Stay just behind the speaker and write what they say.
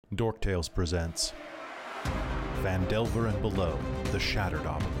Dork Tales presents Phandelver and Below, the Shattered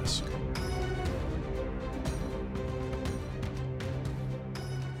Obelisk.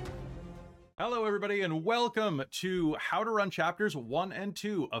 Hello everybody and welcome to How to Run Chapters 1 and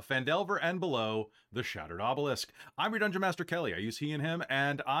 2 of Phandelver and Below, the Shattered Obelisk. I'm your Dungeon Master Kelly, I use he and him,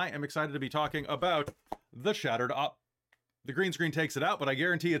 and I am excited to be talking about the Shattered The green screen takes it out, but I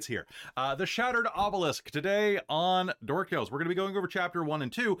guarantee it's here. The Shattered Obelisk, today on Dork Tales. We're going to be going over Chapter 1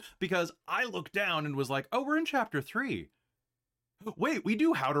 and 2, because I looked down and was like, oh, we're in Chapter 3. Wait, we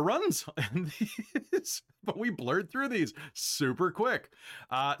do how to runs in these, but we blurred through these super quick.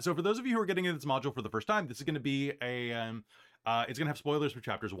 So for those of you who are getting into this module for the first time, this is going to be a... it's going to have spoilers for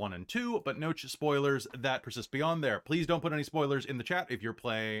chapters 1 and 2, but no spoilers that persist beyond there. Please don't put any spoilers in the chat if you're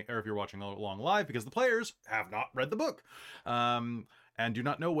playing or if you're watching along live, because the players have not read the book and do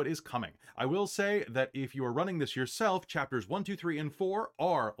not know what is coming. I will say that if you are running this yourself, chapters 1, 2, 3, and 4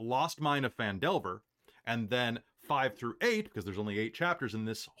 are Lost Mine of Phandelver, and then 5 through 8, because there's only 8 chapters in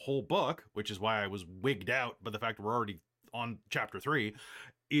this whole book, which is why I was wigged out by the fact we're already on chapter 3,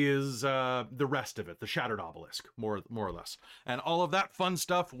 is the rest of it, the Shattered Obelisk, more or less. And all of that fun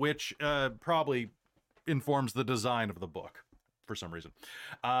stuff, which probably informs the design of the book for some reason.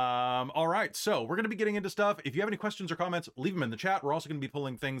 All right, so we're going to be getting into stuff. If you have any questions or comments, leave them in the chat. We're also going to be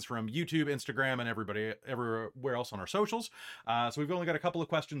pulling things from YouTube, Instagram, and everywhere else on our socials. So we've only got a couple of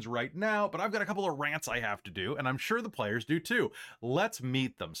questions right now, but I've got a couple of rants I have to do, and I'm sure the players do too. Let's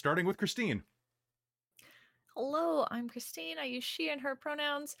meet them, starting with Christine. Hello, I'm Christine. I use she and her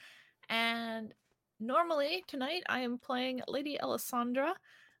pronouns. And normally tonight I am playing Lady Alessandra,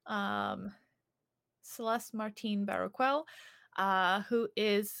 Celeste Martine Barroquel, who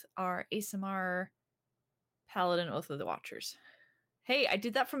is our ASMR Paladin Oath of the Watchers. Hey, I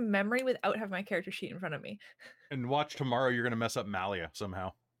did that from memory without having my character sheet in front of me. And watch tomorrow, you're going to mess up Malia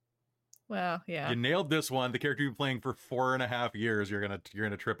somehow. Well, yeah. You nailed this one. The character you've been playing for 4.5 years, you're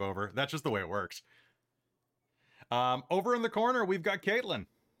gonna trip over. That's just the way it works. Over in the corner, we've got Caitlin.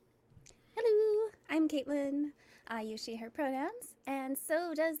 Hello, I'm Caitlin. I use she, her pronouns, and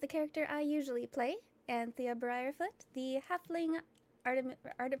so does the character I usually play, Anthea Briarfoot, the halfling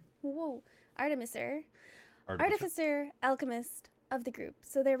artificer alchemist of the group.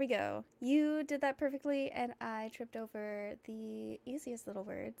 So there we go. You did that perfectly, and I tripped over the easiest little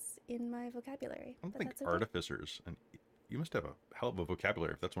words in my vocabulary. I don't think artificers, and you must have a hell of a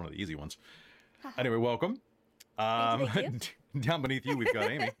vocabulary if that's one of the easy ones. Anyway, welcome. Thank you. Down beneath you, we've got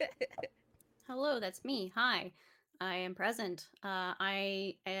Amy. Hello, that's me. Hi, I am present.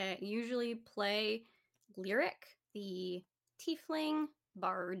 I usually play Lyric, the Tiefling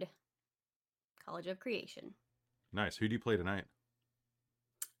Bard, College of Creation. Nice. Who do you play tonight?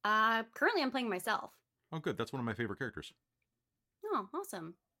 Currently I'm playing myself. Oh, good. That's one of my favorite characters. Oh,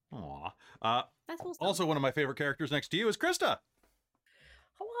 awesome. Aw. That's awesome. Also, one of my favorite characters next to you is Krista.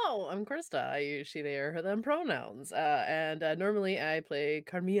 Hello, I'm Krista. I use she, they, her, them pronouns. And normally I play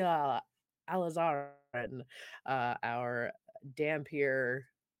Carmilla Alazarin, our Dampier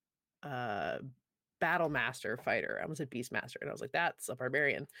battle master fighter. I almost said beast master, and I was like, that's a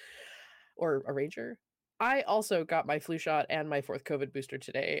barbarian or a ranger. I also got my flu shot and my 4th COVID booster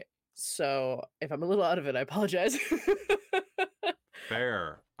today, so if I'm a little out of it, I apologize.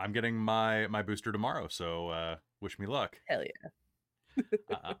 Fair. I'm getting my booster tomorrow, so wish me luck. Hell yeah.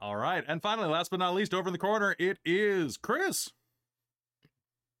 All right, and finally, last but not least, over in the corner, it is Chris.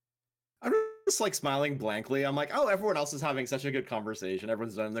 I'm just like smiling blankly. I'm like, oh, everyone else is having such a good conversation.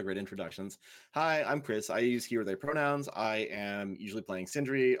 Everyone's done their great introductions. Hi, I'm Chris. I use he or they pronouns. I am usually playing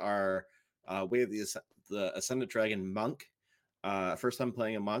Sindri, our Way of the Ascendant Dragon monk. First time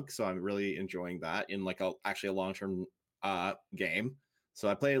playing a monk, so I'm really enjoying that in like actually a long-term game. So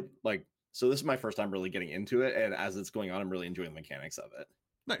I play like. So this is my first time really getting into it, and as it's going on, I'm really enjoying the mechanics of it.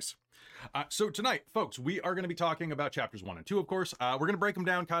 Nice. So tonight, folks, we are going to be talking about chapters 1 and 2, of course. We're going to break them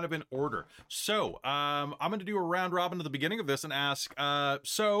down kind of in order. So I'm going to do a round robin at the beginning of this and ask,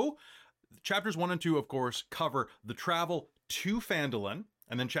 so chapters 1 and 2, of course, cover the travel to Phandalin,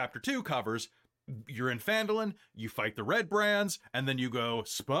 and then chapter 2 covers you're in Phandalin, you fight the red brands, and then you go,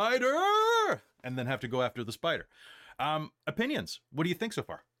 spider, and then have to go after the spider. Opinions. What do you think so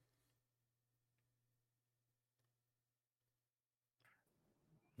far?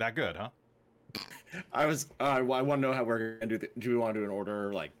 That good, huh? I want to know how we're gonna do. Do we want to do an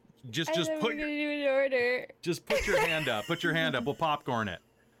order like? Just put your hand up. Put your hand up. We'll popcorn it.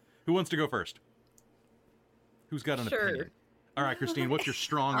 Who wants to go first? Who's got an opinion? All right, Christine. What's your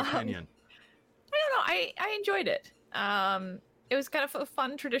strong opinion? I don't know. I enjoyed it. It was kind of a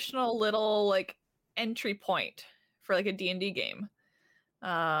fun, traditional little like entry point for like a D&D game.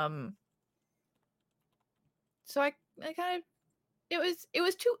 So I kind of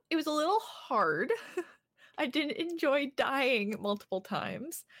it was a little hard. I didn't enjoy dying multiple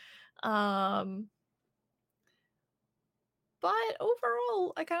times. But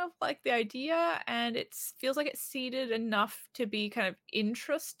overall, I kind of like the idea, and it feels like it's seeded enough to be kind of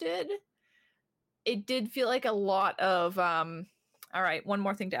interested. It did feel like a lot of all right, one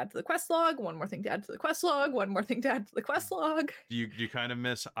more thing to add to the quest log, one more thing to add to the quest log, one more thing to add to the quest log. Do you kind of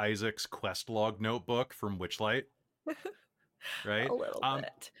miss Isaac's quest log notebook from Witchlight? Right? A little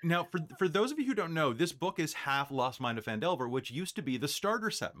bit. Now, for those of you who don't know, this book is half Lost Mine of Phandelver, which used to be the starter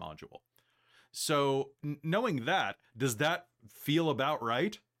set module. So, knowing that, does that feel about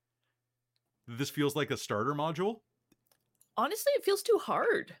right? This feels like a starter module? Honestly, it feels too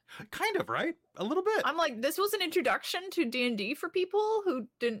hard. Kind of, right? A little bit. I'm like, this was an introduction to D&D for people who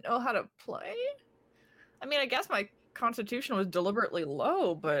didn't know how to play? I mean, I guess my constitution was deliberately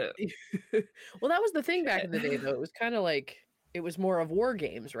low, but... Well, that was the thing back in the day, though. It was kind of like, it was more of war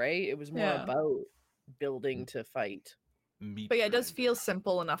games, right? It was more about building to fight. But yeah, it does feel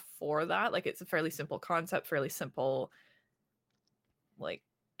simple enough for that. Like, it's a fairly simple concept, fairly simple, like,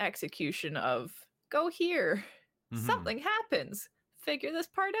 execution of, go here, something happens, figure this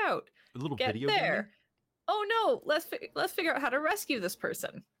part out, a little get video there. gaming? Oh no, let's figure out how to rescue this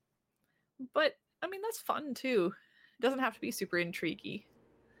person. But, I mean, that's fun, too. It doesn't have to be super intriguey.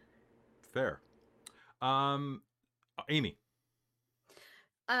 Fair. Amy.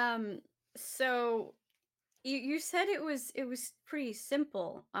 So you said it was pretty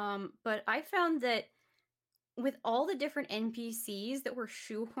simple. But I found that with all the different NPCs that were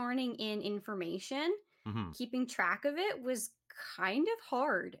shoehorning in information, keeping track of it was kind of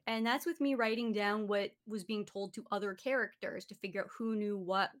hard. And that's with me writing down what was being told to other characters to figure out who knew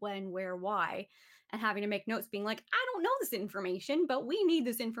what, when, where, why, and having to make notes being like, I don't know this information, but we need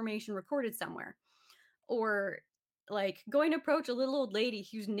this information recorded somewhere. Or like going to approach a little old lady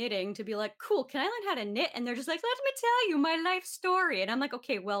who's knitting to be like, cool, can I learn how to knit? And they're just like, let me tell you my life story. And I'm like,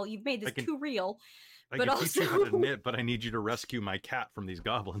 okay, well, you've made this too real. I can teach you how to knit, but I need you to rescue my cat from these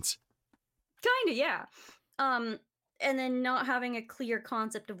goblins. Kinda, yeah. And then not having a clear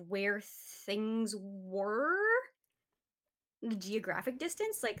concept of where things were, the geographic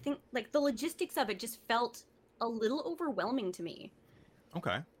distance, like the logistics of it just felt a little overwhelming to me.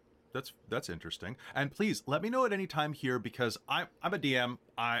 Okay. That's interesting. And please let me know at any time here, because I'm a DM.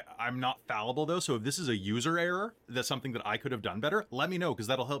 I'm not fallible though. So if this is a user error, that's something that I could have done better, let me know, because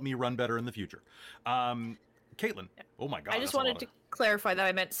that'll help me run better in the future. Caitlin. Oh my god. I just wanted to clarify that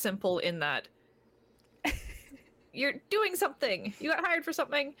I meant simple in that you're doing something. You got hired for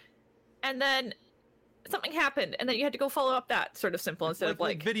something, and then something happened, and then you had to go follow up that sort of simple instead of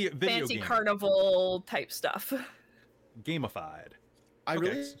like video fancy game. carnival type stuff. Gamified. I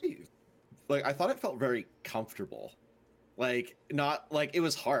really I thought it felt very comfortable. Like, not like it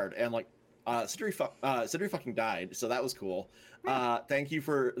was hard, and like Sidri fucking died, so that was cool. Thank you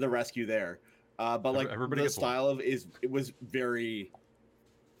for the rescue there. But like the style of it was very,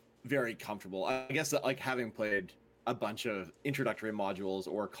 very comfortable. I guess that like having played a bunch of introductory modules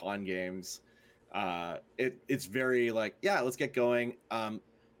or con games, it's very like, yeah, let's get going.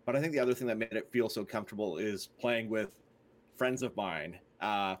 But I think the other thing that made it feel so comfortable is playing with friends of mine.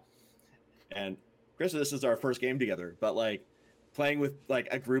 And Chris, this is our first game together, but like playing with like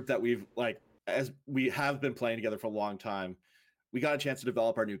a group that we've like, as we have been playing together for a long time, we got a chance to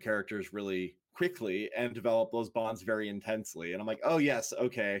develop our new characters really quickly and develop those bonds very intensely. And I'm like, oh yes,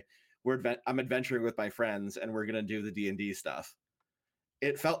 okay, I'm adventuring with my friends, and we're gonna do the D&D stuff.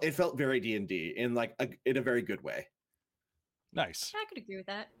 It felt very D&D in like in a very good way. Nice. I could agree with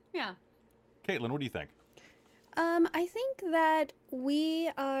that. Yeah. Caitlin, what do you think? I think that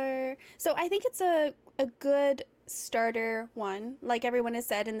I think it's a good starter one, like everyone has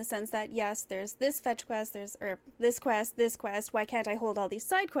said, in the sense that yes, there's this fetch quest, there's this quest, why can't I hold all these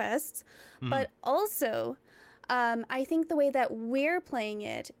side quests? But also, I think the way that we're playing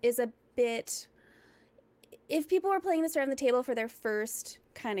it is a bit, if people were playing this around the table for their first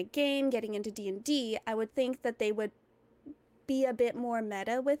kind of game, getting into D&D, I would think that they would be a bit more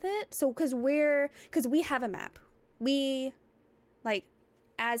meta with it. So because we have a map, we like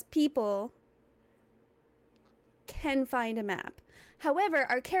as people can find a map. However,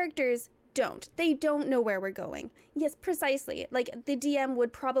 our characters don't. They don't know where we're going. Yes, precisely. Like the DM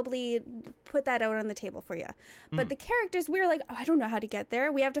would probably put that out on the table for you. But the characters, we're like, oh, I don't know how to get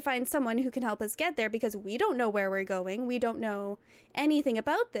there. We have to find someone who can help us get there because we don't know where we're going. We don't know anything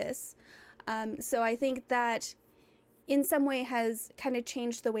about this. So I think that in some way has kind of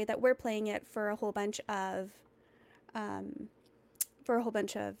changed the way that we're playing it for a whole bunch of for a whole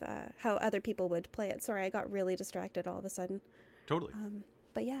bunch of how other people would play it. Sorry, I got really distracted all of a sudden. Totally.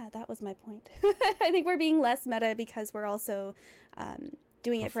 But yeah, that was my point. I think we're being less meta because we're also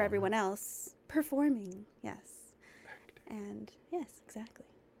doing it for everyone else. Performing, yes. And yes, exactly.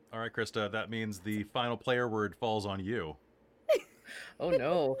 All right, Krista, that means the final player word falls on you. Oh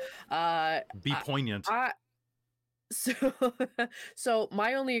no. Be poignant. So, so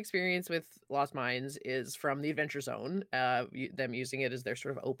my only experience with Lost Mines is from the Adventure Zone. Them using it as their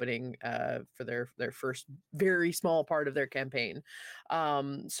sort of opening for their first very small part of their campaign.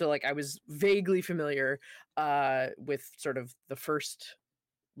 So like I was vaguely familiar with sort of the first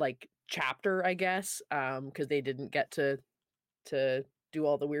like chapter, I guess, because they didn't get to do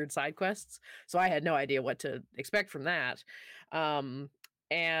all the weird side quests, so I had no idea what to expect from that.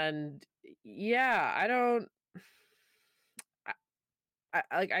 And yeah, I don't.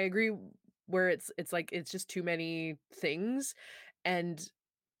 I agree where it's like it's just too many things, and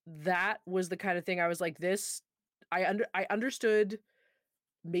that was the kind of thing I was like, this I understood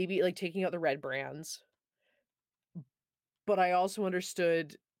maybe like taking out the red brands, but I also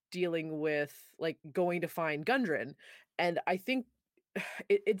understood dealing with like going to find Gundren. And I think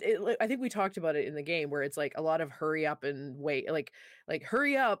I think we talked about it in the game where it's like a lot of hurry up and wait, like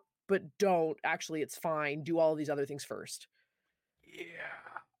hurry up but don't actually, it's fine, do all these other things first.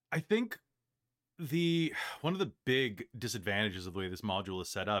 Yeah. I think one of the big disadvantages of the way this module is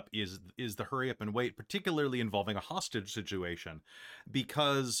set up is the hurry up and wait, particularly involving a hostage situation,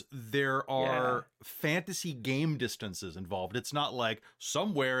 because there are fantasy game distances involved. It's not like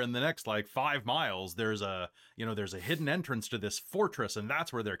somewhere in the next like 5 miles there's a hidden entrance to this fortress and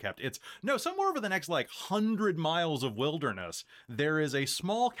that's where they're kept. It's no, somewhere over the next like 100 miles of wilderness there is a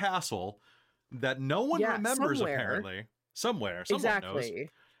small castle that no one remembers somewhere. Apparently. Somewhere, someone Exactly. knows.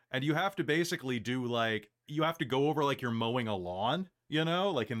 And you have to basically do like, you have to go over like you're mowing a lawn,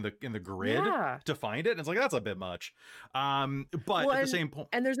 like in the grid to find it. And it's like, that's a bit much. But at the same point.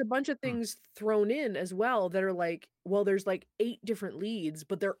 And there's a bunch of things thrown in as well that are like, well, there's like 8 different leads,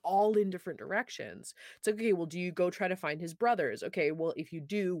 but they're all in different directions. It's like, okay, well, do you go try to find his brothers? Okay, well, if you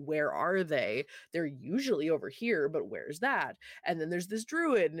do, where are they? They're usually over here, but where's that? And then there's this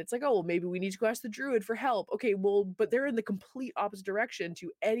druid, and it's like, oh, well, maybe we need to go ask the druid for help. Okay, well, but they're in the complete opposite direction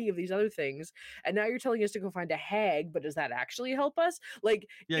to any of these other things. And now you're telling us to go find a hag, but does that actually help us? Like,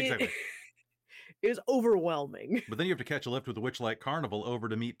 yeah, exactly. It is overwhelming. But then you have to catch a lift with the Witchlight Carnival over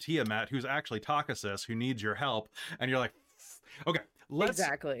to meet Tiamat, who's actually Takasis, who needs your help. And you're like, okay,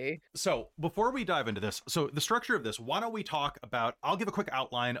 Exactly. So before we dive into this, so the structure of this, why don't we talk about, I'll give a quick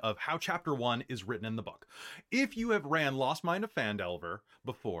outline of how chapter 1 is written in the book. If you have ran Lost Mine of Phandelver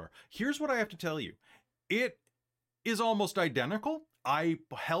before, here's what I have to tell you. It is almost identical. I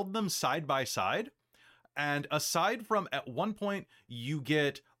held them side by side. And aside from at one point, you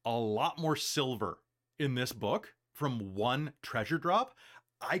get a lot more silver in this book from one treasure drop,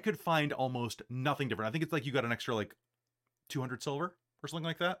 I could find almost nothing different. I think it's like you got an extra like 200 silver or something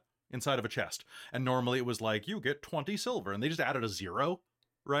like that inside of a chest. And normally it was like, you get 20 silver, and they just added a 0,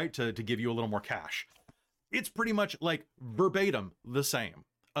 right? To give you a little more cash. It's pretty much like verbatim the same,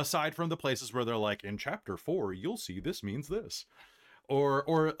 aside from the places where they're like, in chapter 4, you'll see this means this.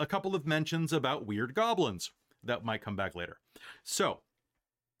 Or a couple of mentions about weird goblins that might come back later. So,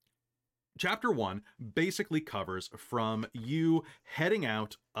 chapter 1 basically covers from you heading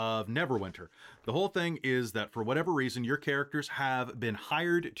out of Neverwinter. The whole thing is that for whatever reason, your characters have been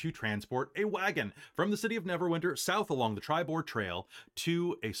hired to transport a wagon from the city of Neverwinter south along the Tribord Trail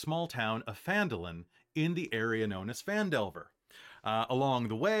to a small town of Phandelver in the area known as Phandelver. Along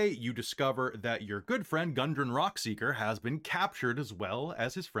the way, you discover that your good friend Gundren Rockseeker has been captured, as well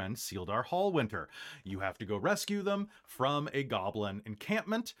as his friend Sealdar Hallwinter. You have to go rescue them from a goblin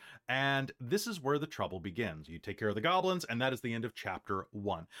encampment, and this is where the trouble begins. You take care of the goblins, and that is the end of chapter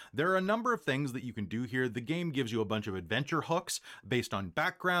 1. There are a number of things that you can do here. The game gives you a bunch of adventure hooks based on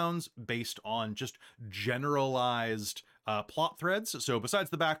backgrounds, based on just generalized plot threads. So besides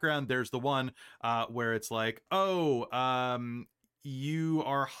the background, there's the one where it's like, you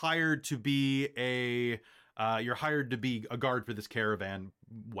are hired to be a guard for this caravan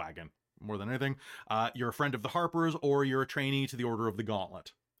wagon. More than anything, you're a friend of the Harpers, or you're a trainee to the Order of the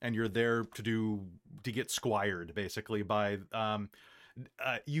Gauntlet, and you're there to get squired basically by none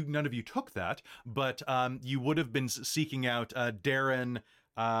of you took that, but you would have been seeking out Darren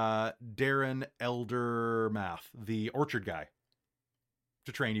Eldermath, the orchard guy,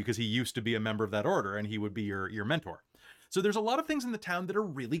 to train you, because he used to be a member of that order and he would be your mentor. So there's a lot of things in the town that are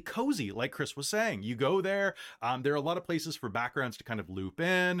really cozy, like Chris was saying. You go there, there are a lot of places for backgrounds to kind of loop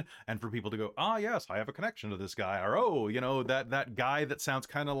in, and for people to go, ah, yes, I have a connection to this guy, or oh, you know, that guy that sounds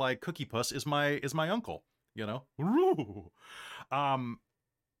kind of like Cookie Puss is my uncle, you know.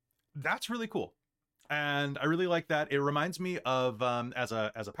 That's really cool. And I really like that. It reminds me of, as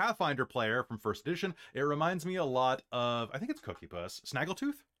a Pathfinder player from first edition, it reminds me a lot of, I think it's Cookie Puss,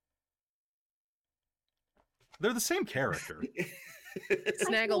 Snaggletooth. They're the same character. I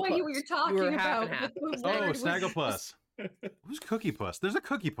have no idea what you're talking You were half about. and half. but the Oh, word was Snagglepuss. Who's Cookie Puss? There's a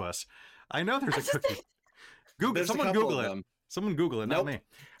Cookie Puss. I know there's a Cookie. Google. There's a Someone couple Google of it. them. Someone Google it, Nope. not me.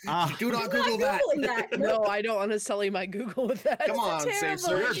 Do not I'm Google that. Googling that. No, I don't want to sully my Google with that. Come on, safe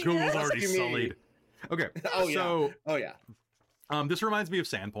terrible Your search. Google's already Rescue me. sullied. Okay. Oh yeah. So, Oh yeah. this reminds me of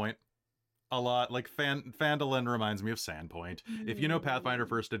Sandpoint a lot. Like Phandelver reminds me of Sandpoint. If you know Pathfinder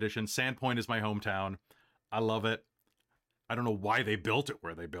First Edition, Sandpoint is my hometown. I love it. I don't know why they built it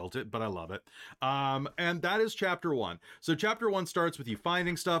where they built it, but I love it. And that is chapter 1. So chapter 1 starts with you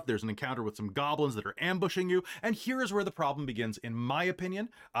finding stuff. There's an encounter with some goblins that are ambushing you. And here is where the problem begins, in my opinion.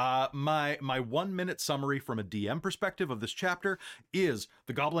 My 1-minute summary from a DM perspective of this chapter is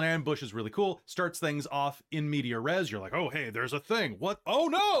the goblin ambush is really cool. Starts things off in media res. You're like, oh, hey, there's a thing. What? Oh,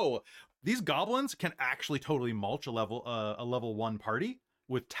 no! These goblins can actually totally mulch a level 1 party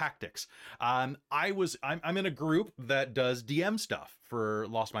with tactics. I'm in a group that does DM stuff for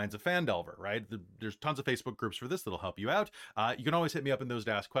Lost Minds of Phandelver, right? There's tons of Facebook groups for this that'll help you out. You can always hit me up in those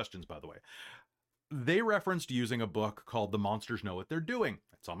to ask questions, by the way. They referenced using a book called The Monsters Know What They're Doing.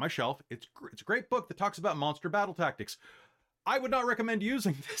 It's on my shelf. It's a great book that talks about monster battle tactics. I would not recommend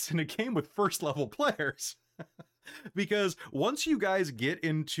using this in a game with first level players. Because once you guys get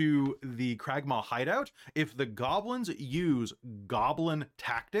into the Kragmaw hideout, if the goblins use goblin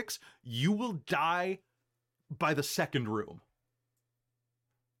tactics, you will die by the second room.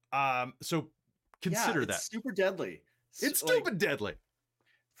 So consider that. It's super deadly. It's stupid deadly.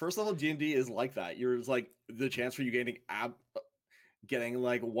 First level D&D is like that. You're like the chance for you getting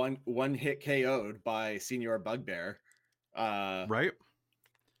like one hit KO'd by Senior Bugbear. Right?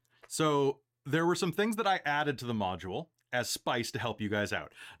 So there were some things that I added to the module as spice to help you guys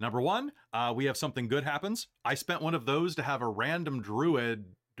out. Number 1, we have something good happens. I spent one of those to have a random druid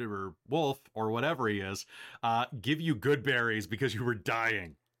or wolf or whatever he is give you good berries because you were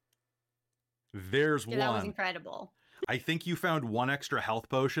dying. There's one. That was incredible. I think you found 1 extra health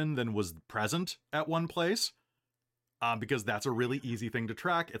potion than was present at one place. Because that's a really easy thing to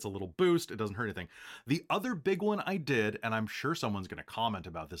track. It's a little boost. It doesn't hurt anything. The other big one I did, and I'm sure someone's going to comment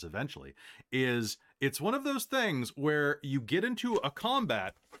about this eventually, is it's one of those things where you get into a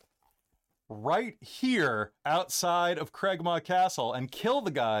combat right here outside of Kragmaw Castle and kill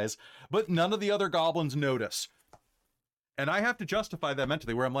the guys, but none of the other goblins notice. And I have to justify that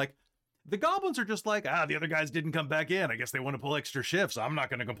mentally, where I'm like, the goblins are just like, the other guys didn't come back in. I guess they want to pull extra shifts. I'm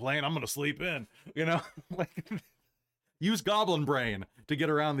not going to complain. I'm going to sleep in, you know? Like... Use goblin brain to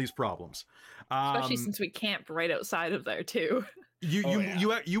get around these problems. Especially since we camped right outside of there too.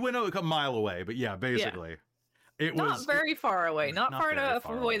 You went a mile away, but yeah, basically. It not was very far away, not far very enough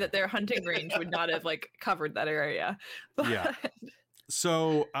far away that their hunting range would not have like covered that area. But... Yeah.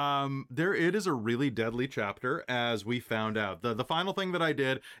 So it is a really deadly chapter, as we found out. The final thing that I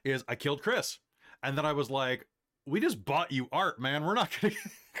did is I killed Chris. And then I was like, we just bought you art, man. We're not gonna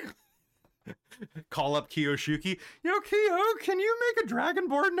call up Kiyoshuki. Yo, Kiyo, can you make a dragon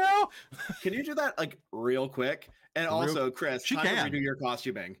board now? Can you do that like real quick? And also, Chris, she time to can redo your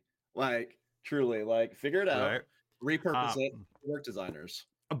costuming. Like, truly, like, figure it out, Right. repurpose it. Work designers.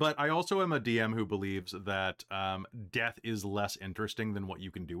 But I also am a DM who believes that death is less interesting than what you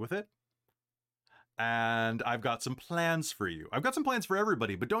can do with it. And I've got some plans for you. I've got some plans for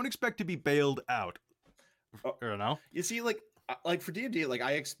everybody, but don't expect to be bailed out. You know? You see, like for D&D, like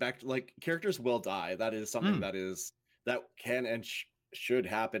I expect like characters will die. That is something that can and should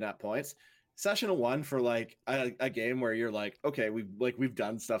happen at points. Session 1 for like a game where you're like, okay, we've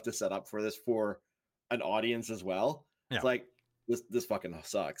done stuff to set up for this for an audience as well. Yeah. It's like this fucking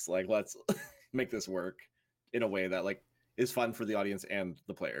sucks. Like, let's make this work in a way that like is fun for the audience and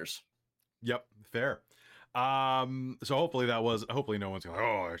the players. Yep, fair. So hopefully no one's going,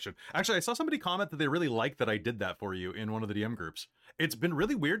 I should. Actually, I saw somebody comment that they really liked that I did that for you in one of the DM groups. It's been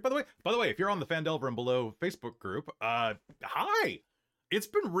really weird, by the way, if you're on the Phandelver and Below Facebook group, hi. It's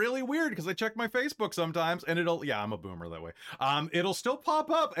been really weird because I check my Facebook sometimes and I'm a boomer that way. It'll still pop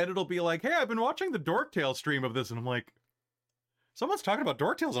up and it'll be like, hey, I've been watching the Dorktale stream of this. And I'm like, someone's talking about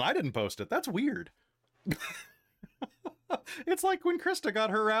Dorktales and I didn't post it. That's weird. It's like when Krista got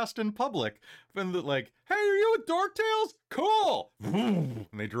harassed in public, and like, "Hey, are you with Dorktails? Cool!" And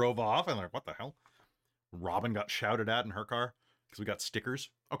they drove off, and they're like, "What the hell?" Robin got shouted at in her car because we got stickers.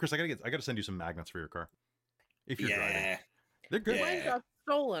 Oh, Chris, I gotta send you some magnets for your car if you're driving. They're good. Yeah. Mine got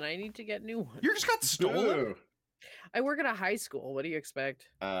stolen. I need to get new ones. You just got stolen. Ooh. I work at a high school. What do you expect?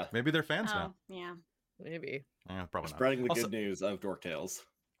 Maybe they're fans now. Yeah. Maybe. Probably not. Spreading the Also- good news of Dorktales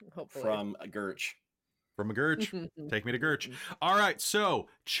Hopefully. from Gertch. From a Gertch. Take me to Gertch. All right, so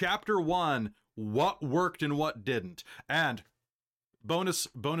chapter 1, what worked and what didn't. And bonus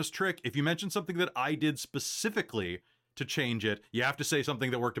trick, if you mention something that I did specifically to change it, you have to say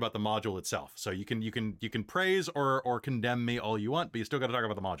something that worked about the module itself. So you can praise or condemn me all you want, but you still got to talk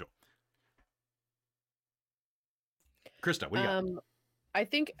about the module. Krista, what do you got? I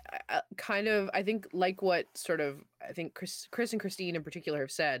think I think like what I think Chris and Christine in particular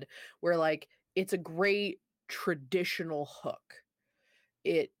have said, where like it's a great traditional hook.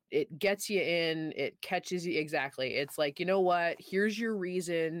 It gets you in, it catches you exactly. It's like, you know what? Here's your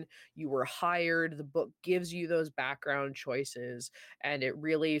reason you were hired. The book gives you those background choices, and it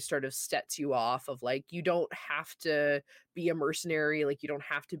really sort of sets you off of like, you don't have to be a mercenary, like you don't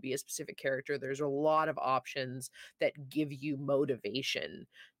have to be a specific character. There's a lot of options that give you motivation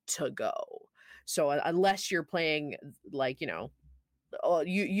to go. So unless you're playing like, you know,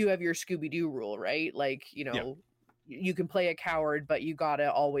 you have your Scooby-Doo rule, right? Like, you know, you can play a coward, but you gotta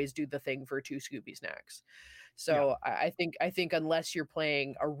always do the thing for 2 Scooby snacks. So I think unless you're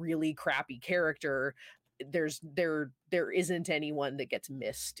playing a really crappy character, there isn't anyone that gets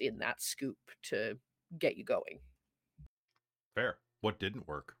missed in that scoop to get you going. Fair. What didn't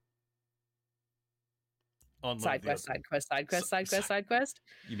work? Side quest.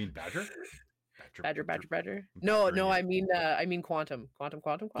 You mean Badger? Badger. No, I mean quantum. Quantum.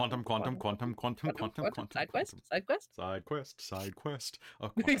 Side quest. Oh,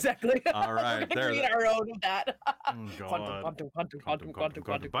 quantum. Exactly. All right, We're there. create our own of that. Quantum.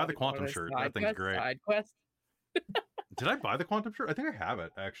 Buy the quantum shirt. That thing's great. Side quest. Did I buy the quantum shirt? I think I have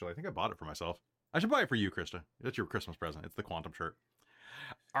it, actually. I think I bought it for myself. I should buy it for you, Krista. That's your Christmas present. It's the quantum shirt.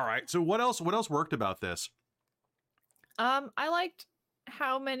 All right. So what else worked about this? I liked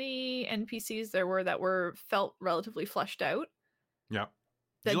how many NPCs there were that felt relatively fleshed out. Yeah.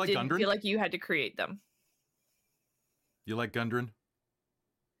 That you like didn't Gundren? feel like you had to create them. You like Gundren?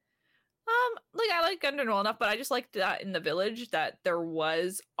 Like I like Gundren well enough, but I just liked that in the village that there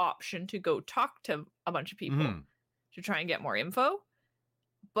was option to go talk to a bunch of people to try and get more info.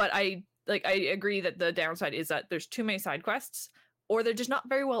 But I agree that the downside is that there's too many side quests, or they're just not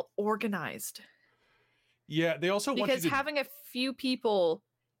very well organized. Yeah, they also want you because to... having a few people,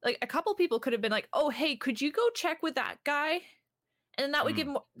 like a couple people, could have been like, "Oh, hey, could you go check with that guy?" And that would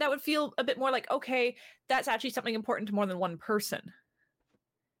that would feel a bit more like, okay, that's actually something important to more than one person.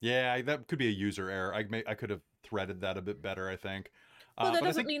 Yeah, that could be a user error. I could have threaded that a bit better, I think. Well, that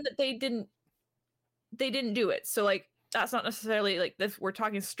doesn't mean that they didn't do it. So like that's not necessarily like this. We're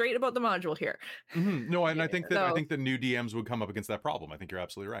talking straight about the module here. No, and I think the new DMs would come up against that problem. I think you're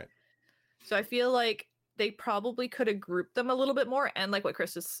absolutely right. So I feel like they probably could have grouped them a little bit more. And like what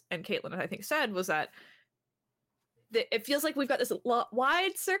Chris and Caitlin, I think, said was that it feels like we've got this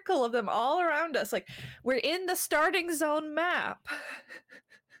wide circle of them all around us. Like we're in the starting zone map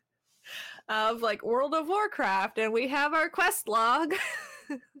of like World of Warcraft, and we have our quest log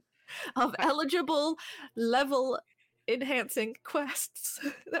of eligible level enhancing quests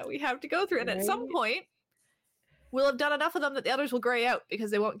that we have to go through. And at some point, we'll have done enough of them that the others will gray out because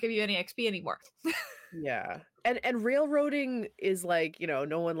they won't give you any XP anymore. Yeah. And railroading is like, you know,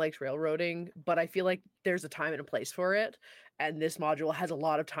 no one likes railroading, but I feel like there's a time and a place for it. And this module has a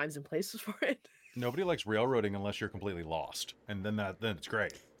lot of times and places for it. Nobody likes railroading unless you're completely lost. And then it's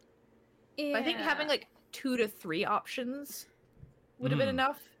great. Yeah. I think having like 2 to 3 options would have been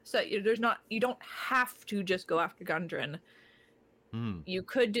enough. So you don't have to just go after Gundren. You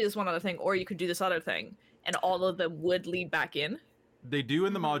could do this one other thing, or you could do this other thing, and all of them would lead back in. They do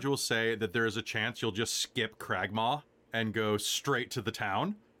in the module say that there is a chance you'll just skip Cragmaw and go straight to the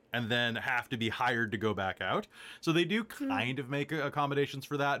town and then have to be hired to go back out. So they do kind of make accommodations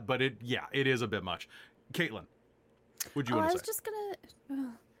for that, but it is a bit much. Caitlin, what'd you want to say? I was just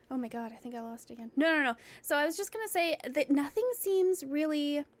gonna... Oh my god, I think I lost again. No. So I was just gonna say that nothing seems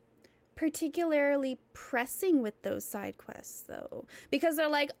really particularly pressing with those side quests, though. Because they're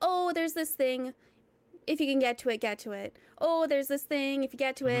like, oh, there's this thing... If you can get to it, get to it. Oh, there's this thing. If you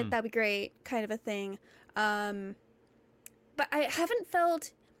get to it, that'd be great, kind of a thing. But I haven't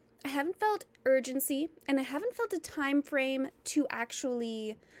felt urgency, and I haven't felt a time frame to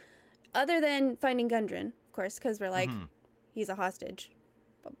actually, other than finding Gundren, of course, because we're like, he's a hostage.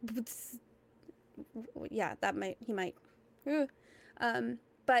 Yeah, he might.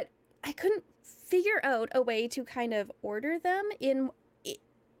 But I couldn't figure out a way to kind of order them in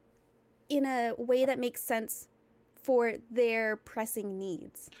a way that makes sense for their pressing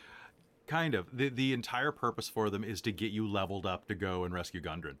needs. Kind of. The entire purpose for them is to get you leveled up to go and rescue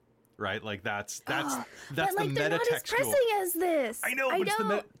Gundren. Right? Like that's But the like, they're not as metatextual. pressing as this. I know,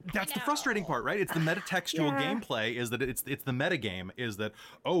 but that's the frustrating part, right? It's the metatextual Yeah. gameplay is that it's the metagame is that,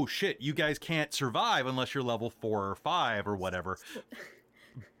 oh shit, you guys can't survive unless you're level 4 or 5 or whatever.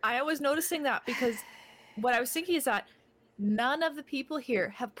 I was noticing that because what I was thinking is that none of the people here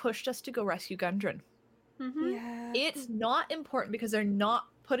have pushed us to go rescue Gundren. Yeah. It's not important because they're not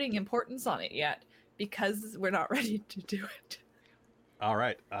putting importance on it yet because we're not ready to do it. All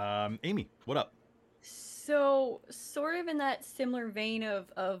right. Amy, what up? So, sort of in that similar vein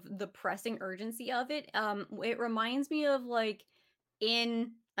of the pressing urgency of it, it reminds me of like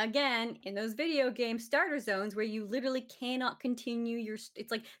in those video game starter zones where you literally cannot continue it's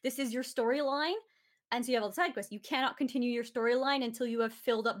like this is your storyline, and so you have all the side quests. You cannot continue your storyline until you have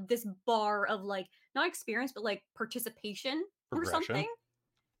filled up this bar of like not experience but like participation or Progression. something.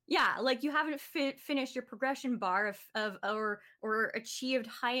 Yeah, like you haven't finished your progression bar or achieved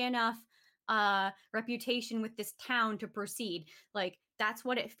high enough reputation with this town to proceed. Like that's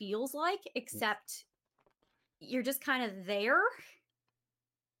what it feels like, except you're just kind of there.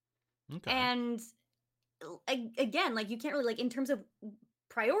 Okay. And again, like you can't really like in terms of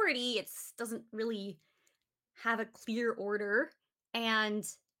priority, it doesn't really have a clear order, and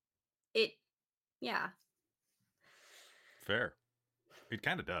yeah. Fair. It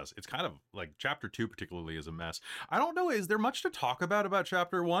kind of does. It's kind of like chapter 2 particularly is a mess. I don't know. Is there much to talk about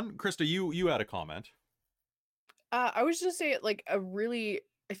chapter 1? Krista, you had a comment. I was just saying, like I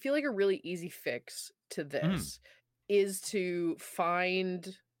feel like a really easy fix to this is to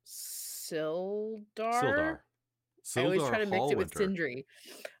find Sildar. I always try to mix it with Sindri.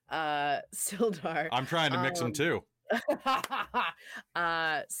 Sildar. I'm trying to mix them too.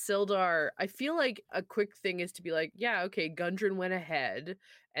 Sildar, I feel like a quick thing is to be like, yeah, okay, Gundren went ahead,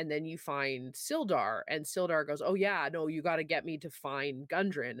 and then you find Sildar, and Sildar goes, oh yeah, no, you got to get me to find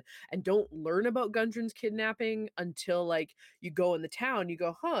Gundren, and don't learn about Gundren's kidnapping until like you go in the town. You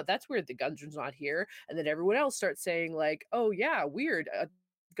go, huh, that's weird, the Gundren's not here, and then everyone else starts saying like, oh yeah, weird.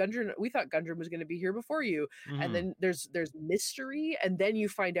 Gundren, we thought Gundren was going to be here before you, and then there's mystery, and then you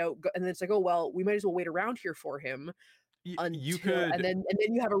find out, and then it's like, oh well, we might as well wait around here for him and then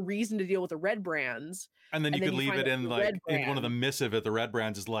you have a reason to deal with the red brands, and then you could leave it in like in one of the missive at the red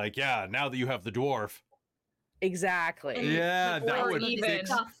brands is like, yeah, now that you have the dwarf. Exactly. Yeah, that would even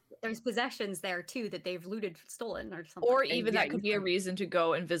there's possessions there too that they've looted, stolen, or something. Or even that could be a reason to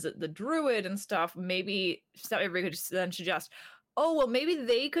go and visit the druid and stuff. Maybe everybody could then suggest, oh well, maybe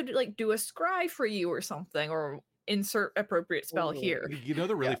they could like do a scry for you or something, or insert appropriate spell here. You know,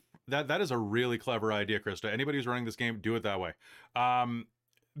 that is a really clever idea, Krista. Anybody who's running this game, do it that way.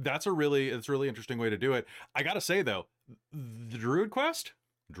 It's a really interesting way to do it. I gotta say though, the Druid Quest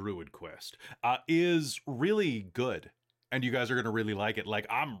is really good, and you guys are gonna really like it. Like,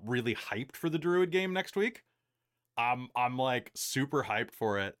 I'm really hyped for the Druid game next week. I'm like super hyped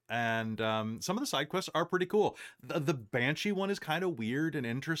for it, and some of the side quests are pretty cool. The Banshee one is kind of weird and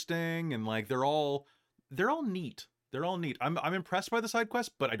interesting, and like they're all neat. They're all neat. I'm impressed by the side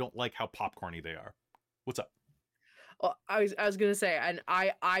quests, but I don't like how popcorny they are. What's up? Well, I was gonna say, and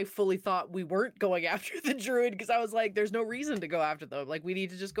I fully thought we weren't going after the druid because I was like, there's no reason to go after them. Like, we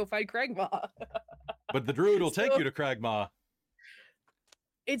need to just go fight Cragmaw. But the druid will take you to Cragmaw.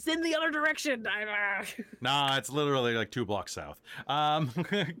 It's in the other direction. Nah, it's literally like 2 blocks south.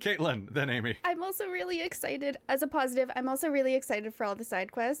 Caitlin, then Amy. I'm also really excited. As a positive, I'm also really excited for all the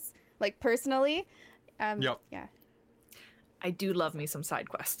side quests. Like, personally. Yep. Yeah. I do love me some side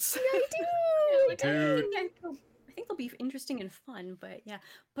quests. I do. Dude. I think they'll be interesting and fun, but yeah.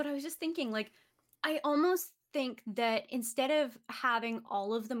 But I was just thinking, like, I almost think that instead of having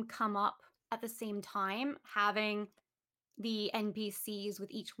all of them come up at the same time, having the NPCs with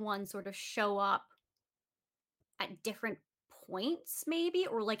each one sort of show up at different points, maybe,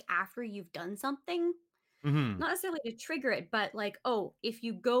 or like after you've done something. Mm-hmm. Not necessarily to trigger it, but like, oh, if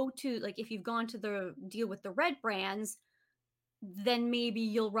you've gone to the deal with the red brands, then maybe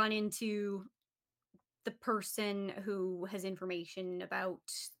you'll run into the person who has information about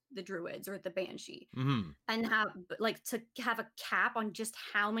the druids or the banshee, and have a cap on just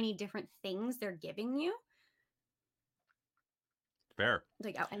how many different things they're giving you. Fair.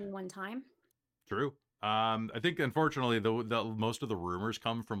 Like at any one time. True. I think unfortunately the most of the rumors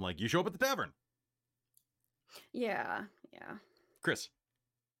come from like, you show up at the tavern. Yeah. Yeah. Chris.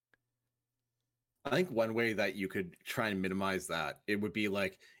 I think one way that you could try and minimize that, it would be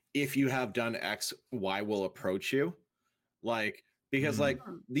like, if you have done X, Y will approach you. Like, because like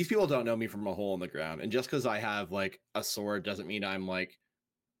these people don't know me from a hole in the ground. And just because I have like a sword doesn't mean I'm like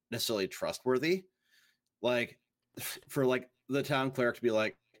necessarily trustworthy. Like for like the town cleric to be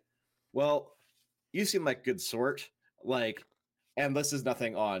like, well, you seem like good sort. Like, and this is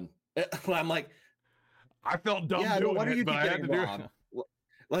nothing on. I'm like, I felt dumb yeah, no doing wonder it, you but keep I had to getting do robbed. it.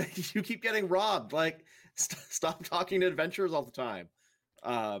 Like you keep getting robbed. Like stop talking to adventurers all the time.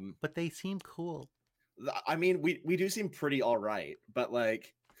 But they seem cool. I mean, we do seem pretty all right, but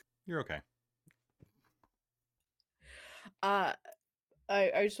like You're okay. I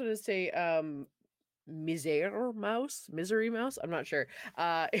just want to say misery mouse, I'm not sure,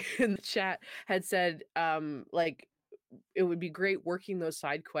 in the chat had said like it would be great working those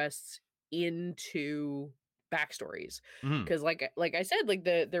side quests into backstories, because like I said, like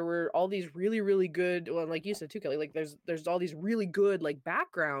there were all these really good, well, like you said too, Kelly, like there's all these really good like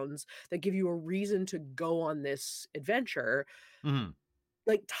backgrounds that give you a reason to go on this adventure.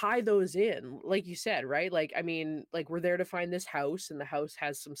 Like tie those in, like you said, right? Like, I mean, like we're there to find this house, and the house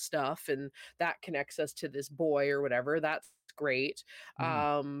has some stuff, and that connects us to this boy or whatever. That's great.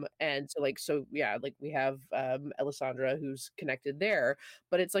 And so like, so yeah, like we have Alessandra who's connected there,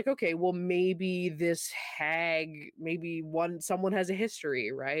 but it's like, okay, well, maybe this hag, maybe someone has a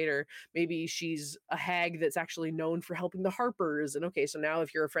history, right? Or maybe she's a hag that's actually known for helping the Harpers, and okay, so now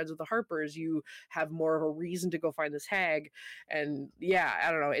if you're friends with the Harpers, you have more of a reason to go find this hag. And yeah,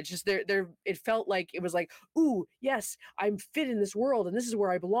 I don't know, it's just there it felt like it was like, ooh, yes, I'm fit in this world and this is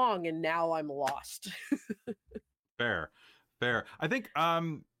where I belong, and now I'm lost. Fair. I think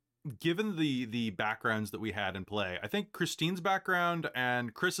given the backgrounds that we had in play, I think Christine's background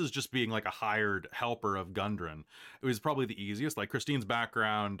and Chris's just being like a hired helper of Gundren, it was probably the easiest. Like Christine's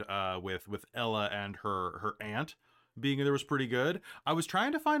background with Ella and her aunt being there was pretty good. I was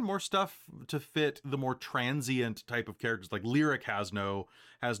trying to find more stuff to fit the more transient type of characters. Like Lyric has no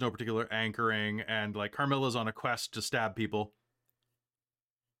particular anchoring, and like Carmilla's on a quest to stab people.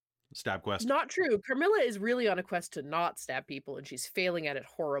 Stab quest. Not true. Carmilla is really on a quest to not stab people, and she's failing at it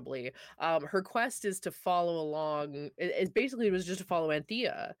horribly. Her quest is to follow along. It basically was just to follow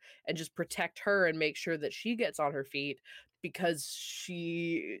Anthea and just protect her and make sure that she gets on her feet, because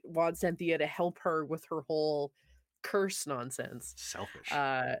she wants Anthea to help her with her whole curse nonsense. Selfish.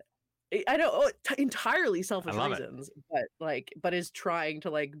 I know, entirely selfish reasons, but is trying to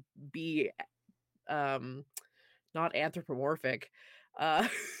like be not anthropomorphic.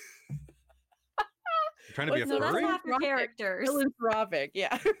 Trying to be a furry? That's not for characters. Philanthropic,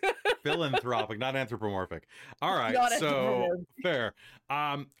 yeah. Philanthropic, not anthropomorphic. All right, Not so fair.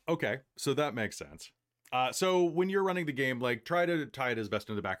 Okay, so that makes sense. So when you're running the game, like try to tie it as best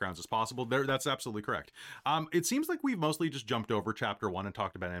into the backgrounds as possible. That's absolutely correct. It seems like we've mostly just jumped over chapter 1 and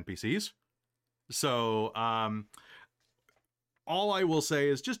talked about NPCs. So all I will say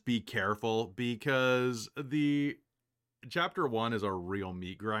is just be careful, because the chapter 1 is a real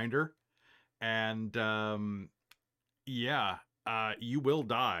meat grinder. And you will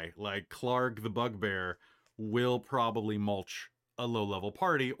die. Like Clark the Bugbear will probably mulch a low-level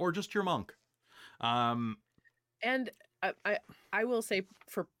party or just your monk. And I will say,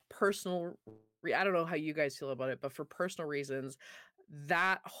 for personal, I don't know how you guys feel about it, but for personal reasons,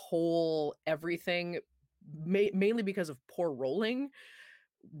 that whole everything, mainly because of poor rolling,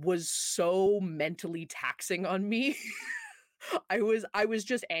 was so mentally taxing on me. I was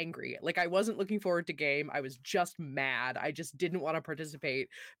just angry. Like, I wasn't looking forward to game. I was just mad. I just didn't want to participate.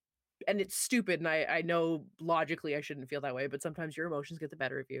 And it's stupid, and I know logically I shouldn't feel that way, but sometimes your emotions get the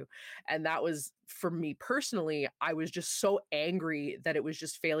better of you. And that was, for me personally, I was just so angry that it was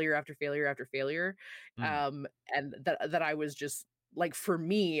just failure after failure after failure. And that I was just like, for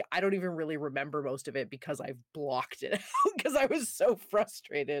me, I don't even really remember most of it because I've blocked it out because I was so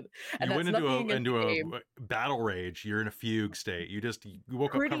frustrated. And you that's went into a battle rage. You're in a fugue state. You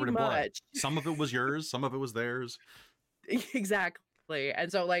woke up covered in blood. Some of it was yours, some of it was theirs. Exactly.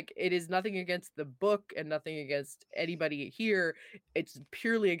 And so, like, it is nothing against the book and nothing against anybody here. It's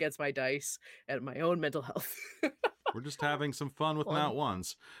purely against my dice and my own mental health. We're just having some fun with nat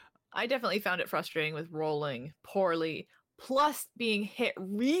ones. I definitely found it frustrating with rolling poorly, plus being hit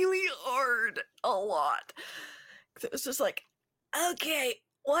really hard a lot. It was just like, okay,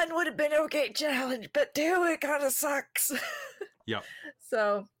 1 would have been okay challenge, but 2, it kind of sucks. Yep.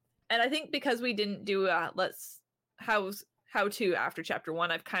 So, and I think because we didn't do how to after chapter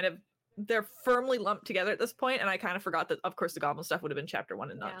 1, they're firmly lumped together at this point, and I kind of forgot that, of course, the goblin stuff would have been chapter 1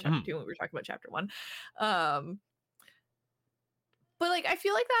 and not chapter 2 when we were talking about chapter 1. But like, I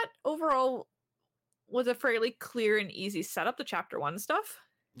feel like that overall was a fairly clear and easy setup to chapter 1 stuff.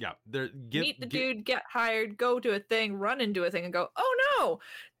 Yeah, Meet the dude, get hired, go do a thing, run into a thing, and go, oh no,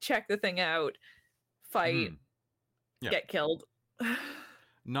 check the thing out, fight, get killed.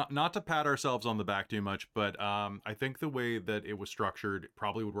 Not to pat ourselves on the back too much, but I think the way that it was structured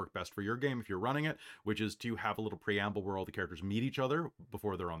probably would work best for your game if you're running it, which is to have a little preamble where all the characters meet each other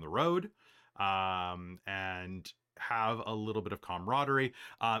before they're on the road, and have a little bit of camaraderie.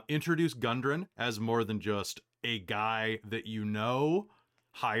 Introduce Gundren as more than just a guy that you know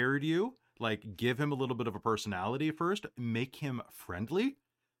hired you. Like, give him a little bit of a personality first. Make him friendly.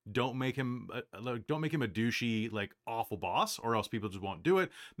 Don't make him a douchey, like, awful boss, or else people just won't do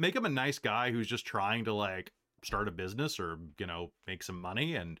it. Make him a nice guy who's just trying to, like, start a business or, you know, make some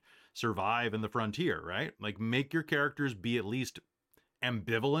money and survive in the frontier, right? Like, make your characters be at least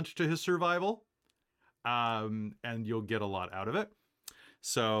ambivalent to his survival, and you'll get a lot out of it.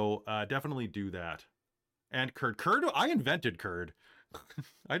 So definitely do that. And Curd, I invented Curd.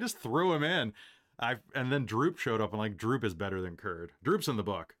 I just threw him in. And then Droop showed up, and like, Droop is better than Curd. Droop's in the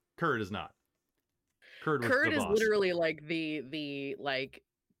book. Curd is not. Curd is boss. Literally like the like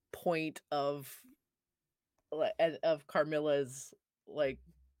point of Carmilla's like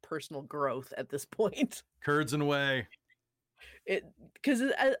personal growth at this point. Curd's in the way. Because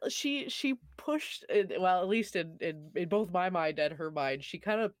she pushed, well, at least in both my mind and her mind, she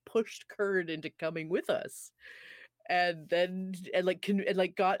kind of pushed Curd into coming with us. And then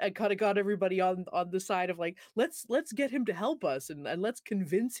got everybody on the side of like, let's get him to help us, and let's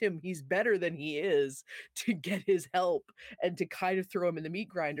convince him he's better than he is to get his help, and to kind of throw him in the meat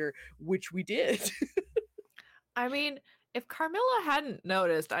grinder, which we did. I mean, if Carmilla hadn't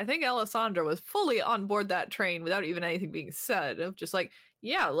noticed, I think Alessandra was fully on board that train without even anything being said, of just like,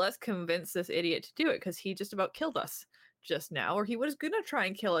 yeah, let's convince this idiot to do it, because he just about killed us just now, or he was gonna try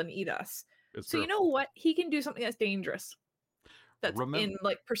and kill and eat us. So you know what? He can do something that's dangerous. That's in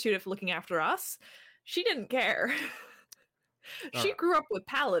like pursuit of looking after us. She didn't care. She grew up with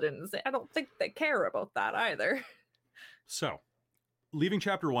paladins. I don't think they care about that either. So, leaving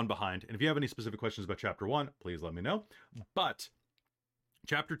chapter 1 behind, and if you have any specific questions about chapter 1, please let me know. But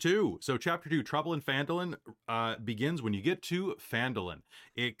chapter 2. So chapter 2, Trouble in Phandelver, begins when you get to Phandelver.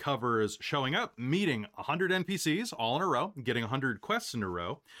 It covers showing up, meeting 100 NPCs all in a row, getting 100 quests in a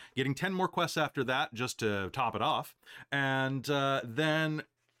row, getting 10 more quests after that just to top it off, and then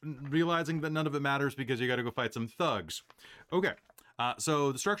realizing that none of it matters because you got to go fight some thugs. Okay.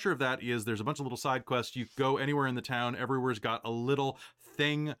 So the structure of that is there's a bunch of little side quests. You go anywhere in the town. Everywhere's got a little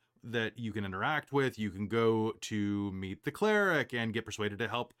thing that you can interact with. You can go to meet the cleric and get persuaded to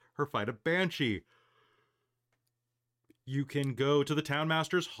help her fight a banshee. You can go to the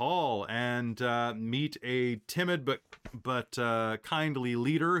townmaster's hall and meet a timid but kindly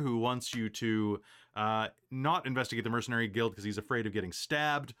leader who wants you to not investigate the mercenary guild because he's afraid of getting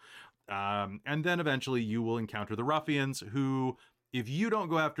stabbed. And then eventually you will encounter the ruffians who, if you don't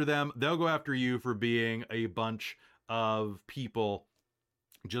go after them, they'll go after you for being a bunch of people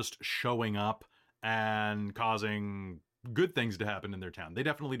just showing up and causing good things to happen in their town. They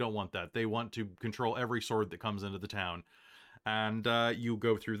definitely don't want that. They want to control every sword that comes into the town. And you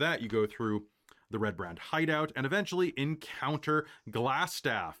go through that. You go through the Red Brand hideout and eventually encounter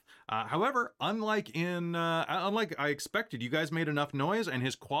Glassstaff. However, unlike I expected, you guys made enough noise and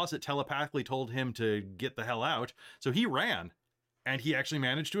his quasit telepathically told him to get the hell out. So he ran, and he actually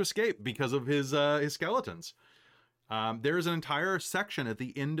managed to escape because of his skeletons. There is an entire section at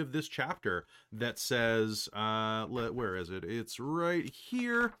the end of this chapter that says, where is it? It's right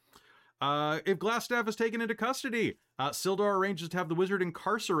here. If Glassstaff is taken into custody, Sildar arranges to have the wizard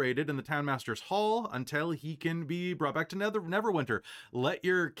incarcerated in the townmaster's hall until he can be brought back to Neverwinter. Let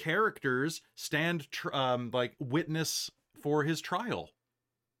your characters stand witness for his trial.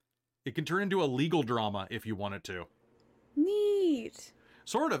 It can turn into a legal drama if you want it to. Neat.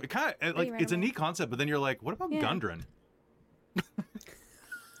 Sort of. It kind of like it's a neat concept, but then you're like, what about Gundren?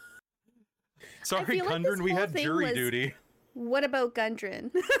 Sorry, Gundren, we had jury duty. What about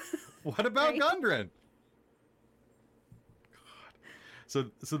Gundren? What about Gundren?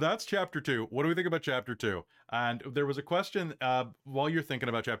 God. So that's chapter 2. What do we think about chapter 2? And there was a question, while you're thinking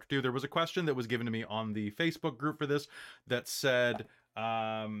about chapter 2, there was a question that was given to me on the Facebook group for this that said,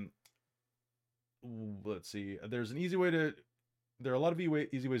 let's see, there are a lot of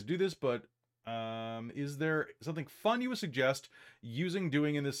easy ways to do this, but Is there something fun you would suggest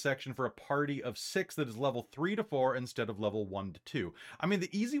doing in this section for a party of 6 that is level 3 to 4 instead of level 1 to 2? I mean,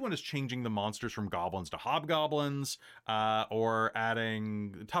 the easy one is changing the monsters from goblins to hobgoblins, or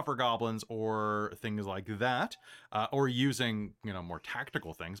adding tougher goblins or things like that, or using, more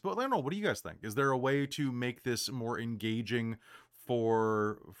tactical things. But I don't know, what do you guys think? Is there a way to make this more engaging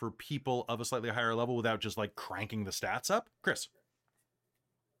for people of a slightly higher level without just like cranking the stats up? Chris?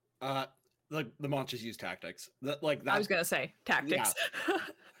 The monsters use tactics. I was gonna say tactics. Yeah.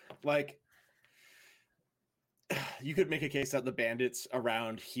 Like, you could make a case that the bandits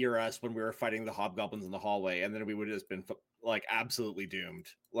around hear us when we were fighting the hobgoblins in the hallway, and then we would have just been like absolutely doomed.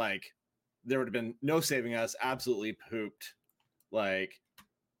 Like, there would have been no saving us, absolutely pooped. Like,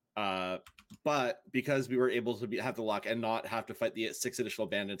 but because we were able to have the luck and not have to fight the 6 additional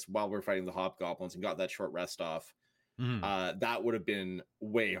bandits while we're fighting the hobgoblins and got that short rest off, that would have been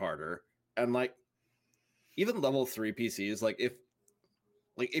way harder. And like, even level 3 PCs, like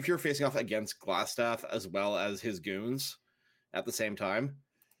if you're facing off against Glassstaff as well as his goons at the same time,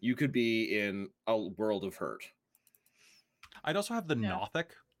 you could be in a world of hurt. I'd also have the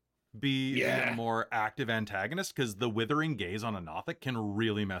Nothic be the more active antagonist, because the withering gaze on a Nothic can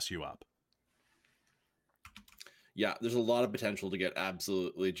really mess you up. Yeah, there's a lot of potential to get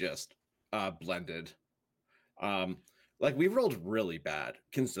absolutely just blended. Like, we've rolled really bad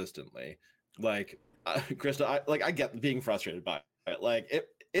consistently. Like, Krista, I get being frustrated by it. Like,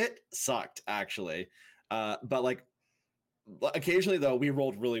 it sucked, actually. But like, occasionally though, we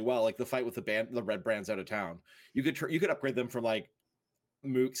rolled really well. Like the fight with the red brands out of town. You could upgrade them from like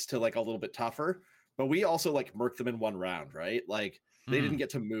mooks to like a little bit tougher. But we also like murked them in one round, right? Like, they didn't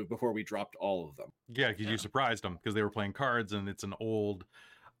get to move before we dropped all of them. Yeah, because you surprised them because they were playing cards, and it's an old.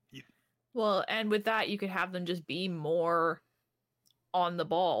 Well, and with that, you could have them just be more on the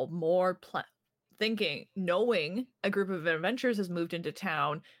ball, more thinking, knowing a group of adventurers has moved into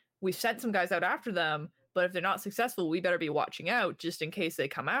town. We've sent some guys out after them, but if they're not successful, we better be watching out just in case they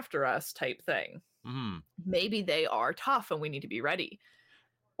come after us, type thing. Maybe they are tough and we need to be ready.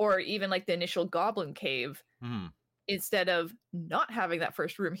 Or even like the initial goblin cave, instead of not having that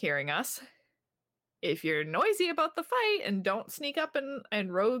first room hearing us, if you're noisy about the fight and don't sneak up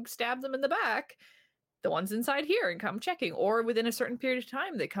and rogue stab them in the back, the ones inside here and come checking, or within a certain period of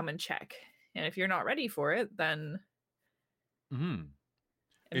time, they come and check. And if you're not ready for it, then and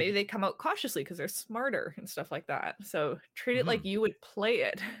maybe they come out cautiously because they're smarter and stuff like that. So treat it like you would play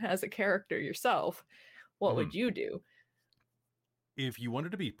it as a character yourself. What would you do? If you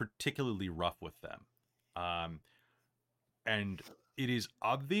wanted to be particularly rough with them, and it is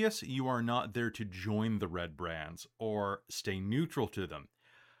obvious you are not there to join the red brands or stay neutral to them,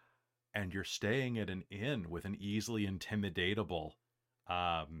 and you're staying at an inn with an easily intimidatable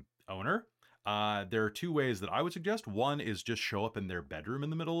owner, there are 2 ways that I would suggest. One is just show up in their bedroom in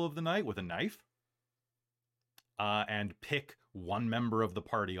the middle of the night with a knife, and pick one member of the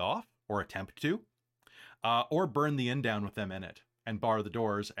party off, or attempt to, or burn the inn down with them in it and bar the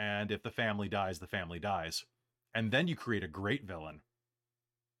doors, and if the family dies, the family dies. And then you create a great villain.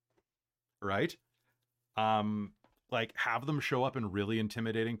 Right? Like, have them show up in really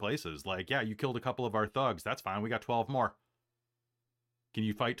intimidating places. Like, yeah, you killed a couple of our thugs. That's fine. We got 12 more. Can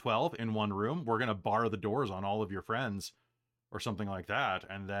you fight 12 in one room? We're going to bar the doors on all of your friends or something like that.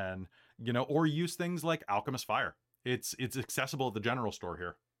 And then, or use things like Alchemist Fire. It's accessible at the general store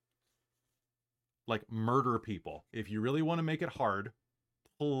here. Like, murder people. If you really want to make it hard,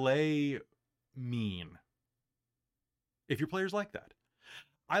 play mean. If your players like that.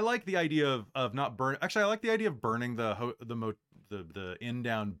 I like the idea of not burn. Actually, I like the idea of burning the inn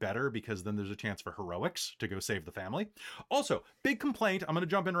down better, because then there's a chance for heroics to go save the family. Also, big complaint. I'm going to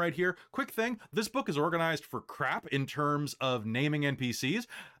jump in right here. Quick thing. This book is organized for crap in terms of naming NPCs.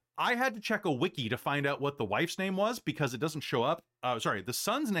 I had to check a wiki to find out what the wife's name was, because it doesn't show up. The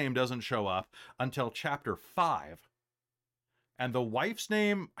son's name doesn't show up until chapter 5. And the wife's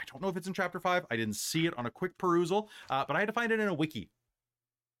name, I don't know if it's in chapter 5. I didn't see it on a quick perusal, but I had to find it in a wiki.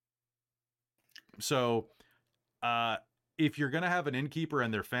 So, if you're going to have an innkeeper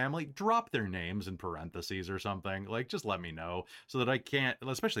and their family, drop their names in parentheses or something. Like, just let me know so that I can't,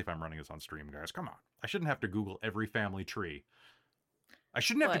 especially if I'm running this on stream, guys. Come on. I shouldn't have to Google every family tree. I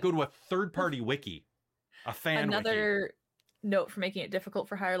shouldn't have to go to a third-party wiki, a fan Another note for making it difficult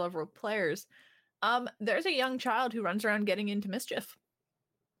for higher level players. There's a young child who runs around getting into mischief.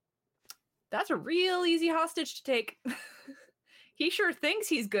 That's a real easy hostage to take. He sure thinks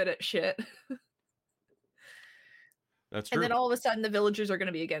he's good at shit. That's true. And then all of a sudden the villagers are going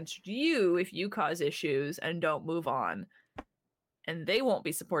to be against you if you cause issues and don't move on. and they won't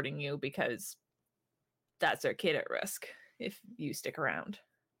be supporting you because that's their kid at risk if you stick around,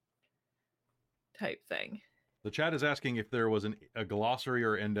 type thing. The chat is asking if there was a glossary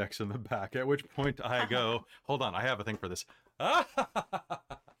or index in the back, at which point I go, hold on, I have a thing for this.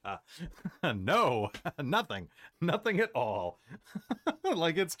 No, nothing at all.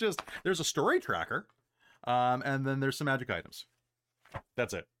 Like, it's just, there's a story tracker, and then there's some magic items.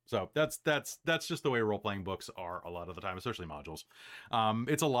 That's it. So that's just the way role-playing books are a lot of the time, especially modules.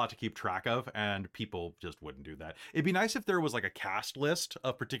 It's a lot to keep track of, and people just wouldn't do that. It'd be nice if there was like a cast list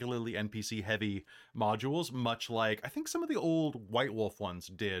of particularly NPC-heavy modules, much like I think some of the old White Wolf ones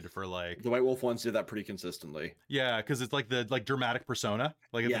did for like... The White Wolf ones did that pretty consistently. Yeah, because it's like the dramatic persona,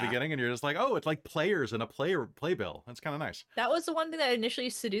 like at the beginning, and you're just like, oh, it's like players in a playbill. That's kind of nice. That was the one thing that initially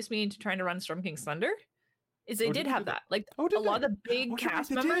seduced me into trying to run Storm King's Thunder. Is they did have that. Like a lot of the big cast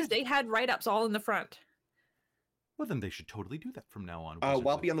members, they had write-ups all in the front. Well, then they should totally do that from now on.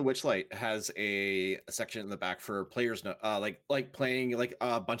 Wild Beyond the Witchlight has a section in the back for players, like playing like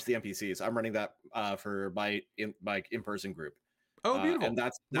a bunch of the NPCs. I'm running that for my in-person group. Oh, beautiful! And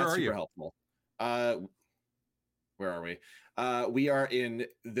that's super helpful. Where are we? We are in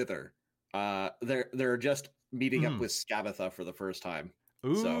Thither. They're just meeting up with Scabatha for the first time.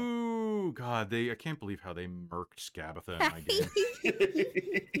 Ooh, so. God, I can't believe how they murked Scabatha in my game.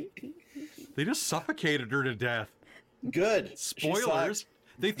 They just suffocated her to death. Good. Spoilers.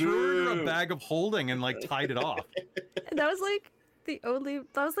 They threw her in a bag of holding and like tied it off. That was like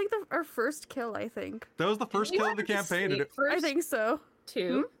our first kill, I think. That was the first kill of the campaign. I think so.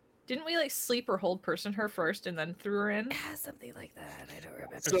 Too. Didn't we like sleep or hold person her first and then threw her in? Yeah, something like that. I don't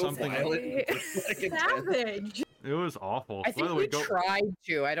remember. So something Savage. It was awful. I think we tried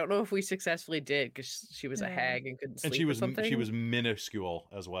to. I don't know if we successfully did because she was a hag and couldn't sleep. And she was minuscule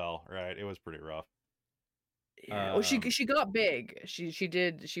as well, right? It was pretty rough. Yeah. She got big. She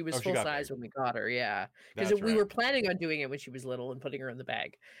was full size when we got her. Yeah, because we were planning on doing it when she was little and putting her in the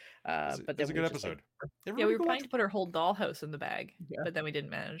bag. But then it was a good episode. Yeah, we were planning to put her whole dollhouse in the bag, but then we didn't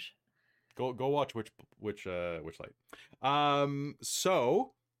manage. Go watch which light.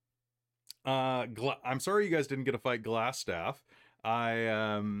 So. I'm sorry you guys didn't get to fight Glassstaff. I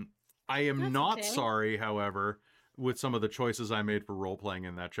am not sorry, however, with some of the choices I made for role playing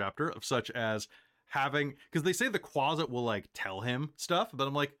in that chapter, such as having, because they say the closet will like tell him stuff, but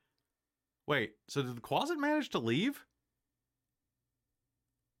I'm like, wait, so did the closet manage to leave?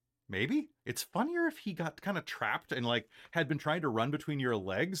 Maybe it's funnier if he got kind of trapped and like had been trying to run between your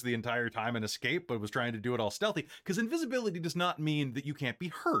legs the entire time and escape, but was trying to do it all stealthy, because invisibility does not mean that you can't be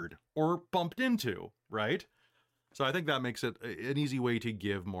heard or bumped into, right? So I think that makes it an easy way to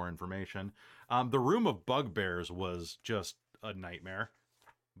give more information. The room of bugbears was just a nightmare,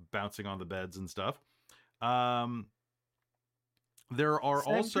 bouncing on the beds and stuff. There are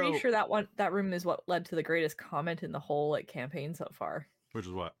also... I'm pretty sure that room is what led to the greatest comment in the whole like campaign so far. Which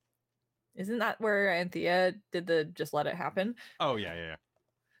is what? Isn't that where Anthea did the just let it happen? Oh, yeah.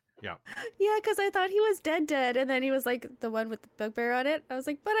 Yeah, because I thought he was dead, and then he was like the one with the bugbear on it. I was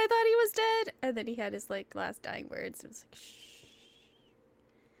like, but I thought he was dead, and then he had his like last dying words. It was like, shh.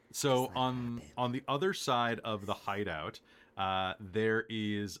 So on the other side of the hideout, there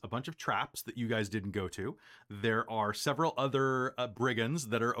is a bunch of traps that you guys didn't go to. There are several other brigands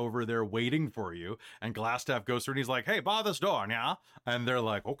that are over there waiting for you. And Glassstaff goes through and he's like, "Hey, bar this door, yeah." And they're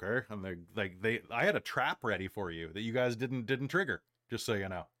like, "Okay." And they're like, I had a trap ready for you that you guys didn't trigger, just so you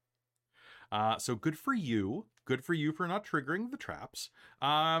know. So good for you. Good for you for not triggering the traps.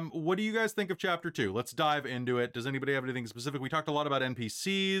 What do you guys think of chapter 2? Let's dive into it. Does anybody have anything specific? We talked a lot about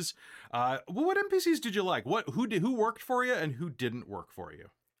NPCs. What NPCs did you like? Who worked for you and who didn't work for you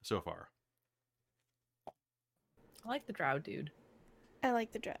so far? I like the drow dude. I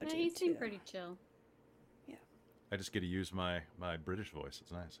like the drow dude. He seemed pretty chill. Yeah. I just get to use my British voice.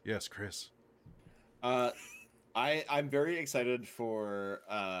 It's nice. Yes, Chris. I'm very excited for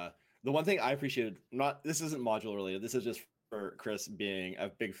the one thing I appreciated, this isn't module related, this is just for Chris being a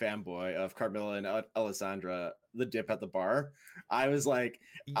big fanboy of Carmilla and Alessandra, the dip at the bar. I was like,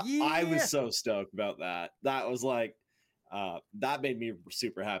 I was so stoked about that. That was like, that made me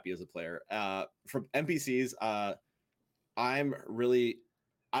super happy as a player. From NPCs, I'm really,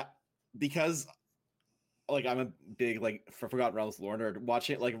 because like I'm a big like for Forgotten Realms lore nerd,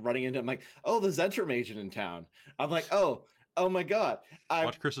 watching it, like running into, I'm like, oh, the Zentrum agent in town. I'm like, oh my god!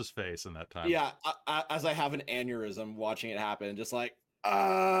 Watch Chris's face in that time. Yeah, as I have an aneurysm watching it happen, just like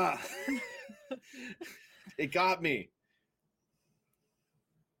it got me.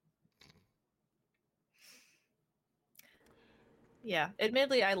 Yeah,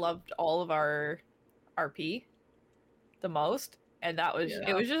 admittedly, I loved all of our RP the most, and that was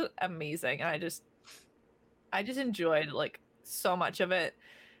it was just amazing. And I just enjoyed like so much of it,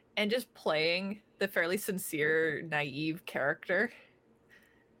 and just playing the fairly sincere, naive character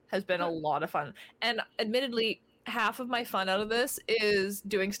has been a lot of fun. And admittedly, half of my fun out of this is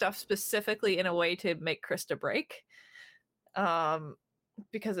doing stuff specifically in a way to make Krista break,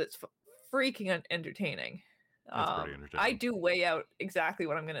 because it's freaking entertaining. That's pretty entertaining. I do weigh out exactly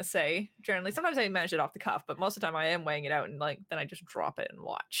what I'm gonna say. Generally, sometimes I manage it off the cuff, but most of the time I am weighing it out, and like then I just drop it and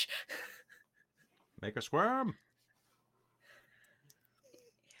watch. Make a squirm.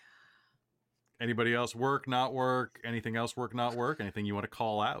 Anybody else work, not work? Anything else work, not work? Anything you want to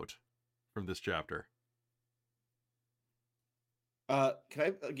call out from this chapter? Can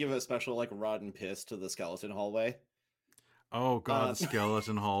I give a special like rotten piss to the skeleton hallway? Oh god, the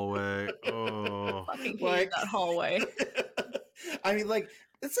skeleton hallway. Oh, Fucking hate that hallway. I mean, like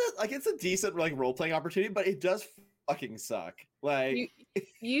it's a decent like role playing opportunity, but it does fucking suck. Like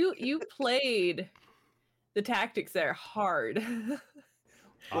you played the tactics there hard.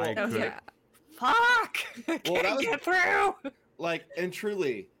 I was could. like, fuck! I can't get through. Like, and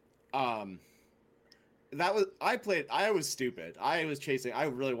truly, I was stupid. I was chasing. I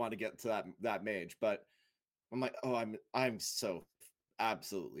really wanted to get to that mage, but I'm like, oh, I'm so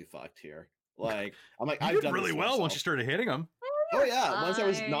absolutely fucked here. Like, I'm like, You did really well once you started hitting him. Oh yeah, once I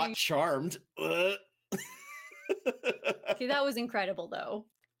was not charmed. See, that was incredible, though.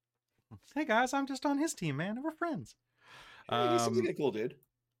 Hey guys, I'm just on his team, man. We're friends. He seems like a cool dude.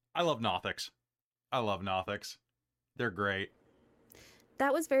 I love Nothics. I love Nothics. They're great.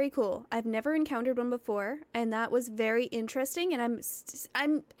 That was very cool. I've never encountered one before, and that was very interesting. And I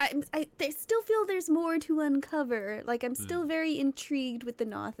still feel there's more to uncover. Like I'm still very intrigued with the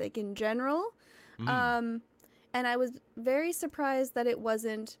Nothic in general. And I was very surprised that it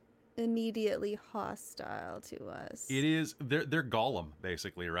wasn't immediately hostile to us. It is. They're Gollum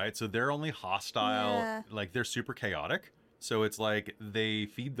basically, right? So they're only hostile. Yeah. Like they're super chaotic. So it's like they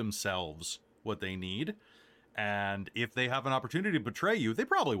feed themselves what they need. And if they have an opportunity to betray you, they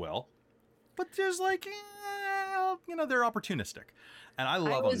probably will. But there's like, they're opportunistic. And I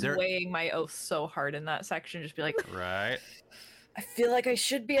love them. I was weighing my oath so hard in that section. Just be like, right. I feel like I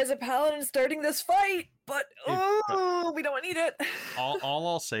should be as a paladin starting this fight, but we don't need it. all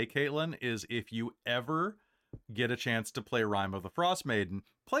I'll say, Caitlin, is if you ever get a chance to play Rime of the Frost Maiden,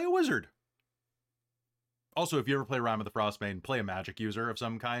 play a wizard. Also, if you ever play Rime of the Frost Maiden, play a magic user of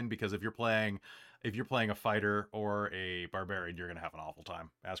some kind, because if you're playing a fighter or a barbarian, you're gonna have an awful time.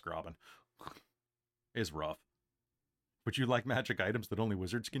 Ask Robin. It's rough. But you like magic items that only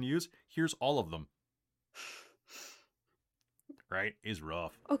wizards can use? Here's all of them. Right? It's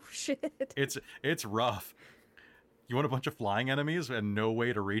rough. Oh shit. It's rough. You want a bunch of flying enemies and no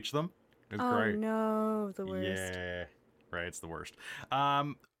way to reach them? It's great. Oh no, the worst. Yeah. Right, it's the worst.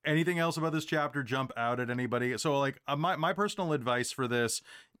 Anything else about this chapter jump out at anybody? So like my personal advice for this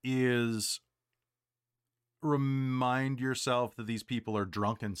is remind yourself that these people are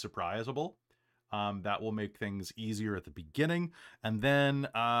drunk and surprisable. That will make things easier at the beginning. And then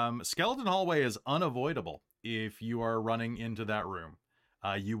Skeleton Hallway is unavoidable if you are running into that room.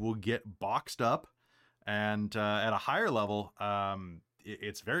 You will get boxed up, and at a higher level,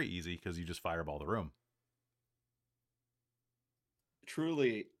 it's very easy because you just fireball the room.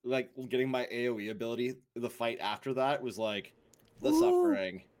 Truly, like getting my AoE ability, the fight after that was like the Ooh.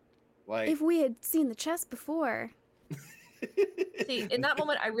 suffering. Like If we had seen the chest before. See, in that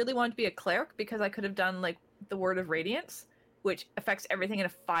moment, I really wanted to be a cleric because I could have done like the Word of Radiance, which affects everything in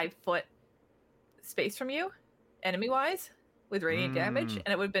a 5-foot space from you, enemy-wise, with radiant damage, and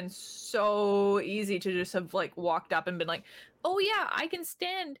it would have been so easy to just have like walked up and been like, "Oh yeah, I can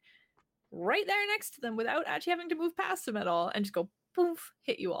stand right there next to them without actually having to move past them at all," and just go poof,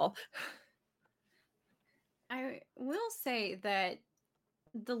 hit you all. I will say that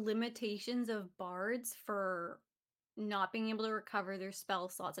the limitations of bards for not being able to recover their spell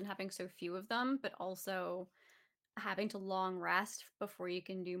slots and having so few of them, but also having to long rest before you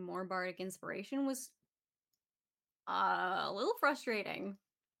can do more bardic inspiration was a little frustrating.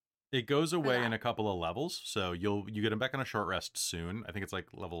 It goes away in a couple of levels, so you get them back on a short rest soon. I think it's like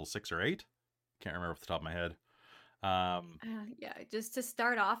level 6 or 8. Can't remember off the top of my head. Yeah, just to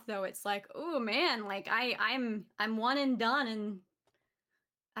start off though, it's like, oh man, like I'm one and done, and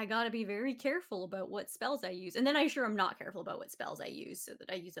I gotta be very careful about what spells I use. And then I sure am not careful about what spells I use, so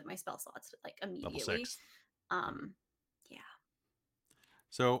that I use up my spell slots like immediately. Level 6. Yeah.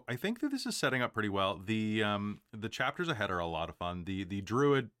 So I think that this is setting up pretty well. The chapters ahead are a lot of fun. The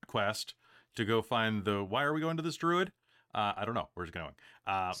druid quest to go find why are we going to this druid? I don't know. Where's it going?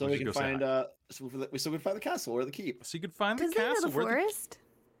 So let's we just can go say find so we can find the castle or the keep. hi. So you could find the Does it know castle. the where forest?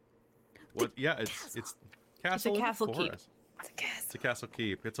 What? Yeah, it's castle in the castle keep. forest. It's a castle. It's a castle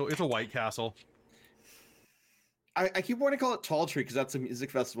keep. It's a white castle. I keep wanting to call it Tall Tree because that's a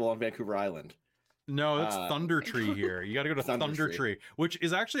music festival on Vancouver Island. No, that's Thunder Tree here. You got to go to Thunder Thunder Tree. Tree, which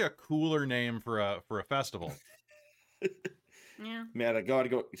is actually a cooler name for a festival. Yeah. Man, I gotta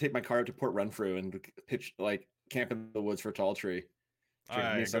go take my car up to Port Renfrew and pitch like camp in the woods for Tall Tree.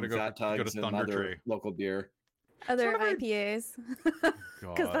 Drink me I some gotta Fat go to Tugs and Thunder other Tree. local beer. Other Sort of a- IPAs.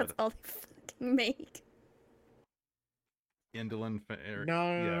 Because that's God. all they fucking make. Indolent. Yeah.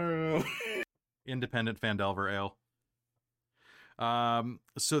 No. Independent Phandelver Ale.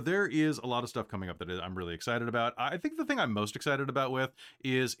 So there is a lot of stuff coming up that I'm really excited about. I think the thing I'm most excited about with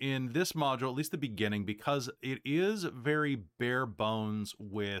is in this module, at least the beginning, because it is very bare bones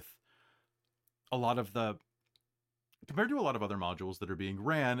with a lot of the, compared to a lot of other modules that are being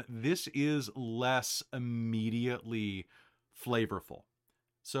ran, this is less immediately flavorful.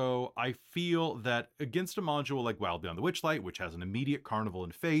 So I feel that against a module like Wild Beyond the Witchlight, which has an immediate carnival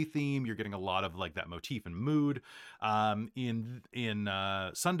and fae theme, you're getting a lot of like that motif and mood.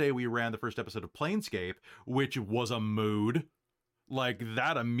 In Sunday, we ran the first episode of Planescape, which was a mood. Like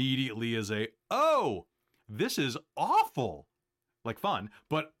that immediately is oh, this is awful. Like fun,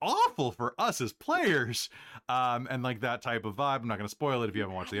 but awful for us as players. And like that type of vibe. I'm not going to spoil it if you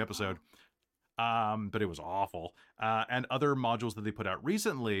haven't watched the episode. But it was awful. And other modules that they put out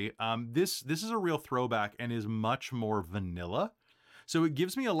recently, this is a real throwback and is much more vanilla. So it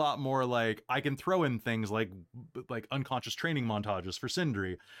gives me a lot more like I can throw in things like unconscious training montages for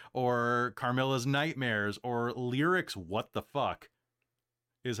Sindri, or Carmilla's nightmares, or lyrics. What the fuck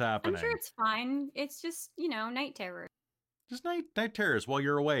is happening? I'm sure it's fine. It's just, night terror. Just night terrors while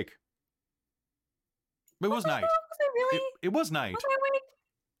you're awake. It was night. Was it really? It was night. Was I awake?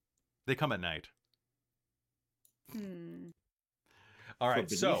 They come at night. All From right,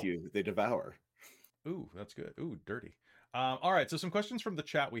 beneath so you, they devour. ooh, that's good. Ooh, dirty. All right, so some questions from the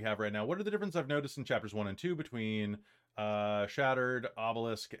chat we have right now. What are the differences I've noticed in chapters 1 and 2 between Shattered,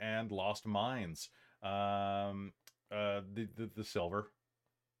 Obelisk, and Lost Mines? The silver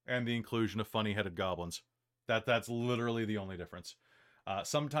and the inclusion of funny-headed goblins. That's literally the only difference.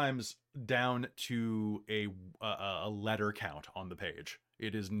 Sometimes down to a letter count on the page.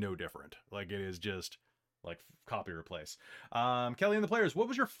 It is no different. Like it is just like copy replace. Kelly and the players, what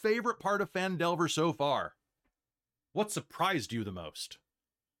was your favorite part of Phandelver so far? What surprised you the most?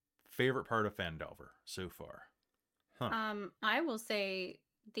 Favorite part of Phandelver so far? Huh. I will say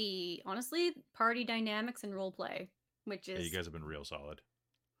honestly, party dynamics and roleplay, which Yeah, is you guys have been real solid.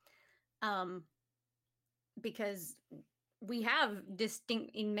 because we have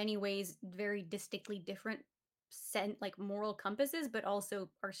distinct, in many ways, very distinctly different like moral compasses, but also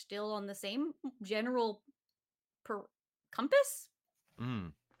are still on the same general compass.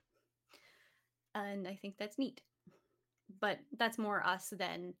 Mm. And I think that's neat. But that's more us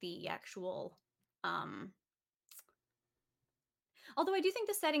than the actual although I do think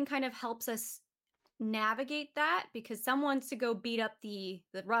the setting kind of helps us navigate that, because someone wants to go beat up the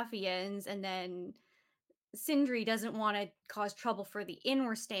ruffians, and then Sindri doesn't want to cause trouble for the inn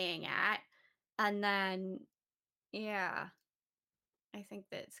we're staying at, and then yeah, I think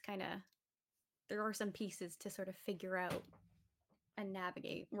that's kind of, there are some pieces to sort of figure out and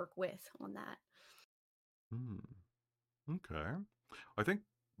navigate, work with on that. Okay. I think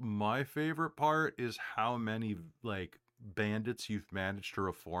my favorite part is how many like bandits you've managed to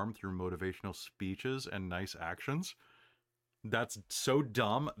reform through motivational speeches and nice actions. That's so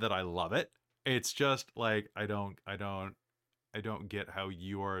dumb that I love it. It's just like I don't get how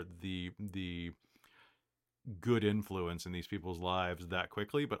you are the good influence in these people's lives that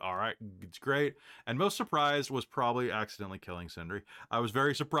quickly, but all right, it's great. And most surprised was probably accidentally killing Sindri. I was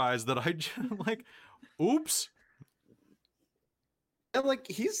very surprised that I just like, oops. And like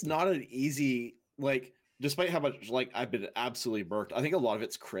he's not an easy, like, despite how much like I've been absolutely burnt, I think a lot of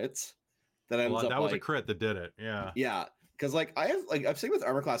it's crits that ends Well, up that was a like, crit that did it. Yeah. yeah, because like I've seen with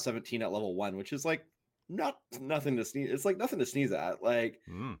armor class 17 at level 1, which is like nothing to sneeze. It's like nothing to sneeze at. Like,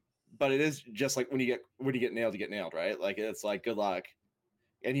 but it is just like when you get nailed, you get nailed, right? Like it's like good luck,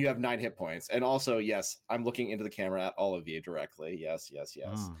 and you have 9 hit points. And also, yes, I'm looking into the camera at all of you directly. Yes.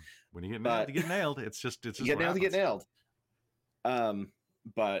 When you get nailed, you get nailed. It's just you get nailed, you get nailed.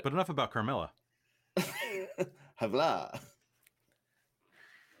 But enough about Carmilla. Havla.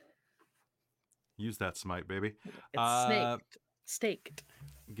 Use that smite, baby. It's staked.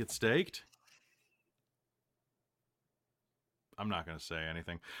 Get staked. I'm not going to say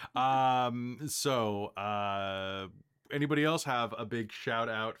anything. So Anybody else have a big shout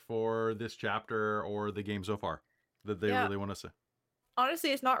out for this chapter or the game so far that they really want to say?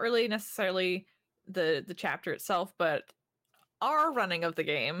 Honestly, it's not really necessarily the chapter itself, but our running of the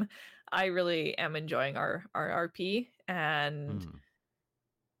game. I really am enjoying our RP, and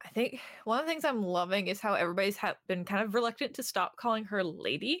I think one of the things I'm loving is how everybody's been kind of reluctant to stop calling her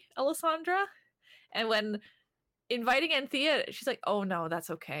Lady Alessandra, and when inviting Anthea, she's like, "Oh no, that's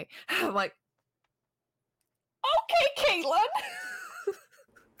okay." I'm like, "Okay, Caitlin."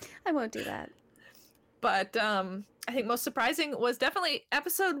 I won't do that. But I think most surprising was definitely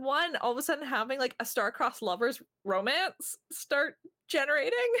episode 1, all of a sudden having like a star-crossed lovers romance start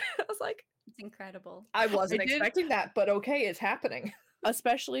generating. I was like, It's incredible. I wasn't expecting that, but okay, it's happening.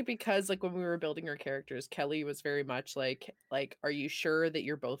 Especially because like when we were building our characters, Kelly was very much like, are you sure that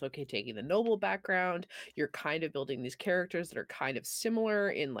you're both okay taking the noble background? You're kind of building these characters that are kind of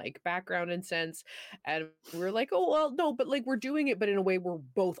similar in like background and sense. And we were like, oh, well, no, but like we're doing it, but in a way we're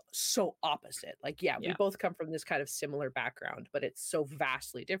both so opposite. Like, yeah, we both come from this kind of similar background, but it's so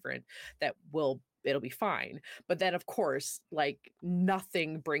vastly different that it'll be fine. But then of course, like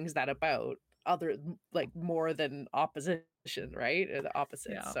nothing brings that about other like more than opposition, right? Or the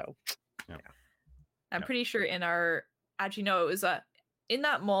opposite. So I'm pretty sure in our, actually no, it was in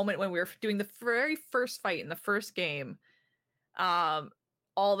that moment when we were doing the very first fight in the first game,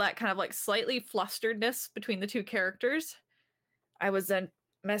 all that kind of like slightly flusteredness between the two characters, I was then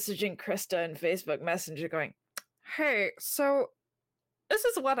messaging Krista in Facebook Messenger going, "Hey, so this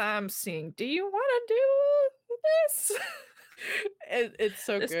is what I'm seeing. Do you want to do this?" It's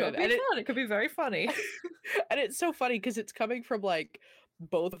so this good. Could be fun. It could be very funny. And it's so funny because it's coming from like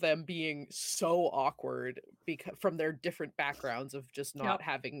both of them being so awkward because from their different backgrounds of just not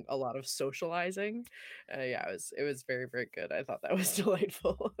having a lot of socializing. Yeah, it was very, very good. I thought that was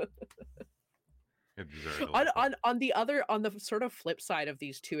delightful. On the sort of flip side of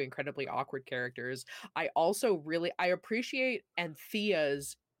these two incredibly awkward characters, I appreciate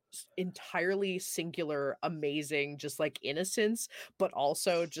Anthea's entirely singular, amazing, just like innocence, but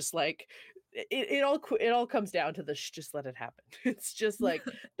also just like it all comes down to the just let it happen. It's just like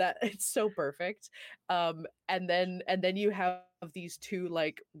that. It's so perfect. And then you have these two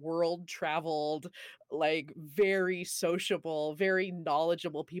like world traveled, like very sociable, very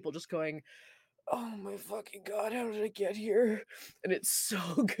knowledgeable people just going, "Oh my fucking god, how did I get here?" And it's so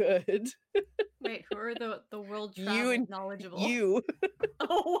good. Wait, who are the world travel knowledgeable? You.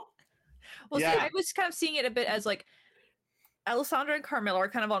 Oh. Well, see, I was kind of seeing it a bit as like Alessandra and Carmilla are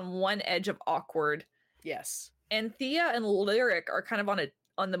kind of on one edge of awkward. Yes. And Thea and Lyric are kind of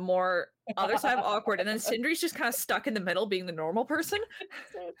on the more other side of awkward, and then Sindri's just kind of stuck in the middle, being the normal person.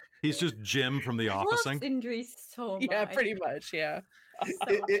 He's just Jim from The Office. I love Sindri so much. Yeah, pretty much. Yeah.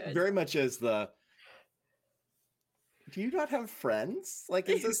 It very much is the. Do you not have friends? Like,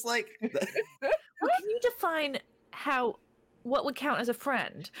 is this like? Well, can you define what would count as a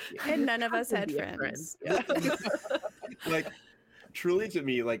friend? And none of us had friends. Yeah. Like, truly to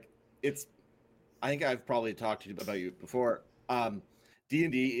me, like it's. I think I've probably talked to you about you before.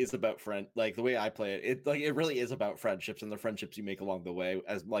 D&D is about friend. Like the way I play it, it really is about friendships and the friendships you make along the way.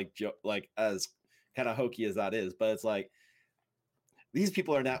 As as kind of hokey as that is, but it's like these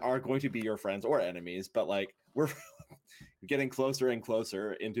people are going to be your friends or enemies. But like we're getting closer and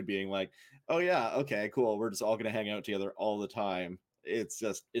closer into being like, oh yeah, okay, cool. We're just all gonna hang out together all the time. It's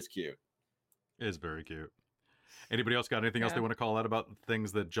cute. It is very cute. Anybody else got anything else they want to call out about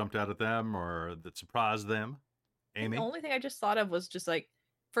things that jumped out at them or that surprised them? Amy? The only thing I just thought of was just like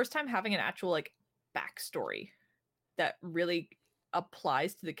first time having an actual like backstory that really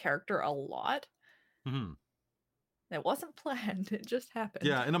applies to the character a lot. Mm-hmm. It wasn't planned. It just happened.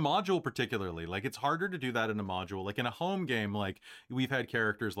 Yeah, in a module particularly. Like, it's harder to do that in a module. Like, in a home game, like, we've had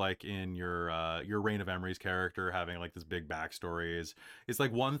characters like in your Reign of Emery's character having, like, this big backstory is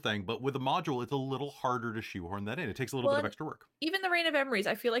like one thing. But with a module, it's a little harder to shoehorn that in. It takes a little bit of extra work. Even the Reign of Emery's,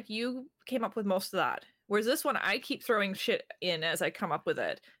 I feel like you came up with most of that. Whereas this one, I keep throwing shit in as I come up with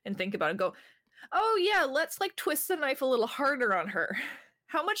it and think about it and go, oh, yeah, let's, like, twist the knife a little harder on her.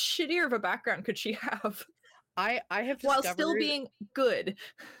 How much shittier of a background could she have? I have discovered, while still being good.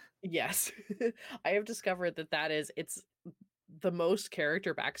 Yes. I have discovered it's the most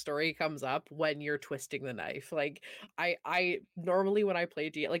character backstory comes up when you're twisting the knife. Like I normally when I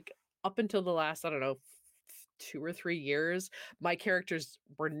play D, like up until the last, I don't know, 2 or 3 years, my characters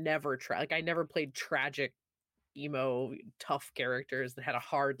were never like I never played tragic emo tough characters that had a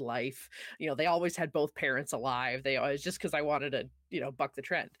hard life. You know, they always had both parents alive. They always, just because I wanted to, you know, buck the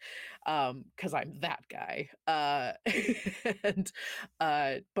trend, because I'm that guy.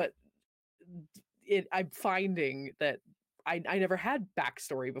 But I'm finding that I never had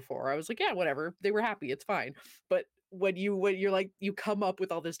backstory before. I was like, yeah, whatever. They were happy. It's fine. But when you're like, you come up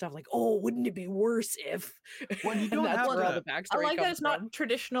with all this stuff like, oh, wouldn't it be worse if? When you And don't that's have where all to. the backstory I like that comes it's not from.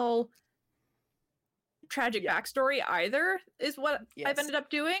 traditional tragic Yeah. backstory either, is what I've Yes. ended up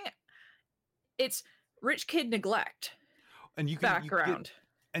doing. It's rich kid neglect And you background.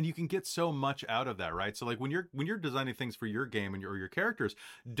 you can get so much out of that, right? So like when you're designing things for your game and your characters,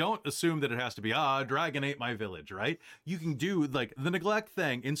 don't assume that it has to be a dragon ate my village, right? You can do like the neglect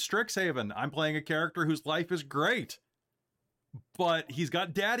thing in Strixhaven. I'm playing a character whose life is great, but he's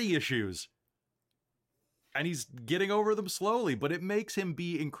got daddy issues. And he's getting over them slowly, but it makes him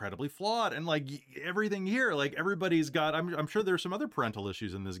be incredibly flawed. And like everything here, like everybody's got, I'm sure there's some other parental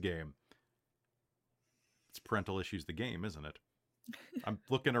issues in this game. It's parental issues, the game, isn't it? I'm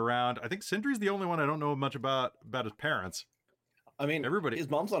looking around. I think Sindri's the only one I don't know much about his parents. I mean, Everybody- his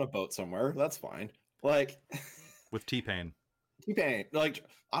mom's on a boat somewhere. That's fine. Like, With T-Pain. T-Pain. Like,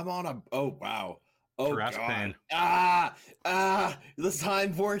 I'm on a. Oh wow. Oh Jurassic god. Pain. The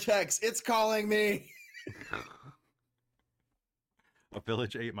time vortex. It's calling me. A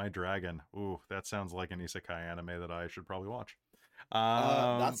village ate my dragon. Ooh, that sounds like an isekai anime that I should probably watch.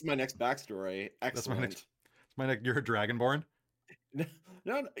 That's my next backstory. That's my Excellent. next. You're a dragonborn.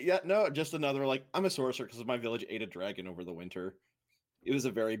 No, just another like I'm a sorcerer because my village ate a dragon over the winter. It was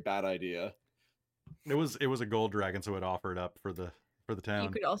a very bad idea. It was a gold dragon, so it offered up for the You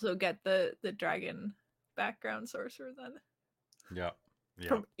town. could also get the dragon background sorcerer then Yeah.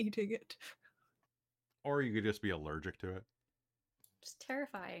 from eating it. Or you could just be allergic to it. Just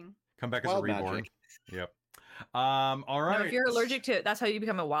terrifying. Come back Wild as a reborn. magic. Yep. All No, right. if you're allergic to it, that's how you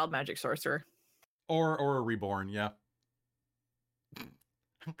become a wild magic sorcerer. Or a reborn, yeah.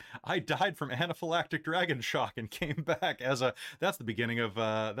 I died from anaphylactic dragon shock and came back as a. That's the beginning of.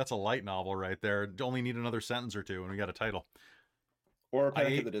 That's a light novel right there. Only need another sentence or two, and we got a title. Or I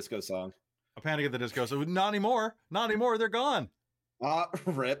Panic ate- at the Disco song. A Panic at the Disco. So not anymore. Not anymore. They're gone.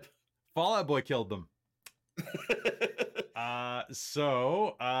 Rip. Fallout Boy killed them.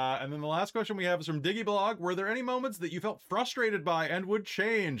 And then the last question we have is from Diggyblog. Were there any moments that you felt frustrated by and would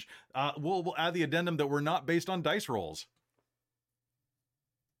change? We'll add the addendum that were not based on dice rolls.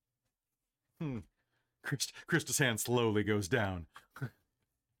 Krista's hand slowly goes down.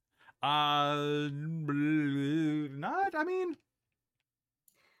 I mean,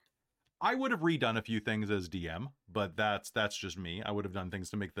 I would have redone a few things as DM, but that's just me. I would have done things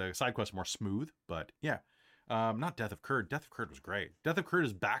to make the side quest more smooth, but yeah. Not Death of Kurd. Death of Kurd was great. Death of Kurd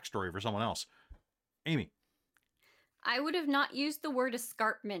is backstory for someone else. Amy. I would have not used the word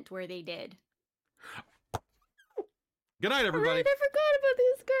escarpment where they did. Good night, everybody. Right, I forgot about the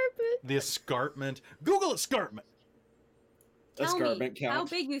escarpment. The escarpment. Google escarpment. Tell me Escarpment how count.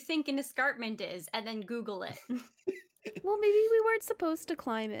 big you think an escarpment is, and then Google it. Well, maybe we weren't supposed to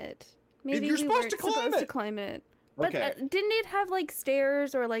climb it. Maybe You're we supposed weren't to climb supposed to it. climb it. But Okay. didn't it have like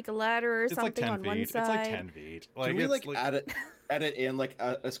stairs or like a ladder or It's like something 10 on feet. one It's side? like 10 feet. Can we like edit in like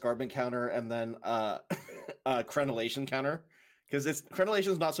a escarpment counter and then crenellation counter? Because crenellation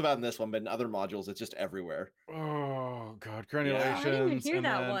is not so bad in this one, but in other modules it's just everywhere. Oh god, I didn't even crenulations. hear and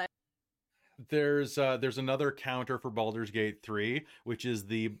that then one. There's another counter for Baldur's Gate 3, which is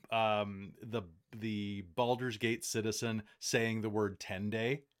the Baldur's Gate citizen saying the word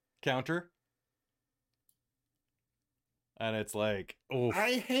 10-day counter. And it's like, oh,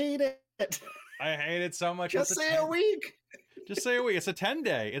 I hate it. I hate it so much. Just It's say a week. Just say a week. It's a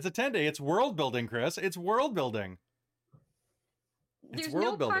 10-day. It's a 10-day. It's world building, Chris. It's world building. It's There's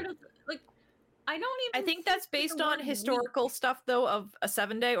world no part building. of like I don't I even think that's the based on word historical stuff though of a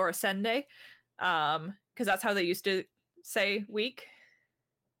 7-day or a 10-day. Because that's how they used to say week.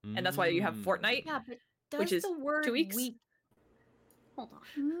 And that's why you have fortnight. Yeah, but does Which is the word 2 weeks. week? Hold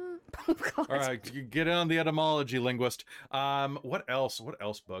on. Oh god. All right, get in on the etymology, linguist. What else? What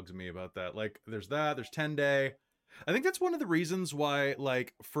else bugs me about that? Like, there's that. There's 10-day. I think that's one of the reasons why,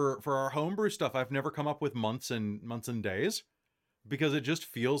 like, for our homebrew stuff, I've never come up with months and days, because it just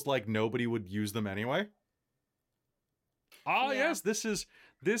feels like nobody would use them anyway. Ah, Yeah. yes, this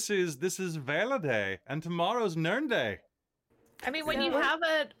is Vela Day, and tomorrow's Nern Day. I mean, when you So- have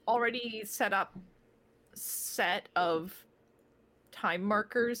an already set up set of time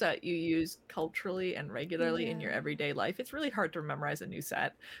markers that you use culturally and regularly in your Yeah. everyday life, it's really hard to memorize a new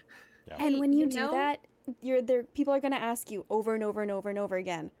set. And when you do know, that, you're there. People are going to ask you over and over and over and over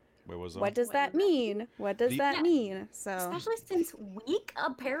again. Wait, was What does What that does that mean? What does The- that Yeah. mean? So especially since week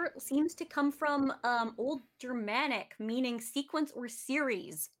apparently seems to come from Old Germanic, meaning sequence or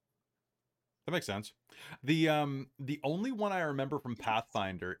series. That makes sense. The only one I remember from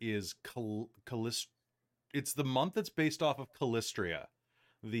Pathfinder is it's the month that's based off of Callistria,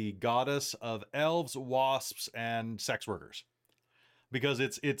 the goddess of elves, wasps, and sex workers. Because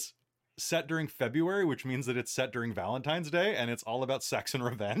it's set during February, which means that it's set during Valentine's Day, and it's all about sex and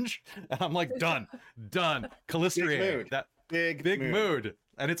revenge. And I'm like, done. Callistria. That big mood.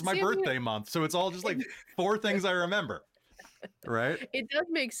 And it's my birthday month, so it's all just like 4 things I remember. Right? It does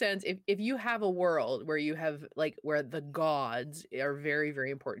make sense if you have a world where you have like where the gods are very, very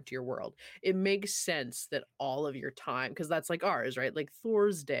important to your world. It makes sense that all of your time, because that's like ours, right? Like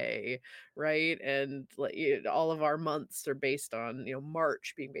Thor's Day, right? And like all of our months are based on,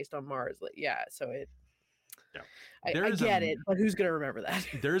 March being based on Mars. Like, yeah, so it. Yeah. I get it, but who's gonna remember that?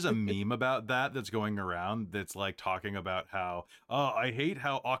 There's a meme about that's going around that's like talking about how, oh, I hate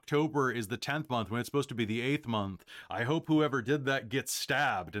how October is the 10th month when it's supposed to be the 8th month. I hope whoever did that gets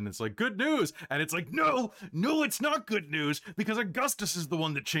stabbed. And it's like, good news. And it's like, no, it's not good news, because Augustus is the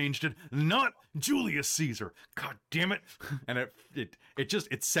one that changed it, not Julius Caesar. God damn it. And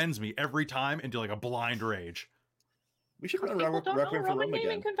it sends me every time into like a blind rage. We should run People don't know Requiem for Roman Rome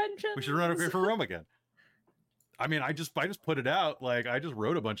naming again. conventions. We should run Requiem for Rome again. I mean, I just put it out. Like, I just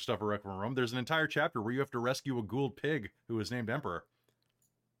wrote a bunch of stuff for Requiem for Rome. There's an entire chapter where you have to rescue a ghoul pig who was named Emperor.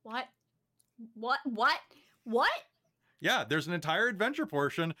 What? Yeah, there's an entire adventure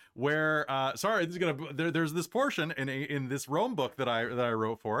portion where there's this portion in this Rome book that I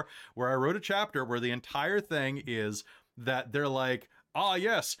wrote for, where I wrote a chapter where the entire thing is that they're like, ah,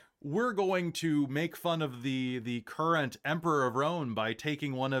 yes, we're going to make fun of the current Emperor of Rome by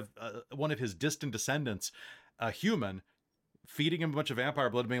taking one of his distant descendants, a human, feeding him a bunch of vampire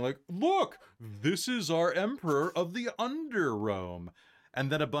blood, and being like, look, this is our Emperor of the Under Rome.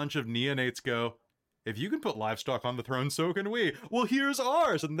 And then a bunch of neonates go, if you can put livestock on the throne, so can we. Well, here's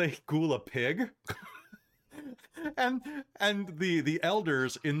ours. And they ghoul a pig. and the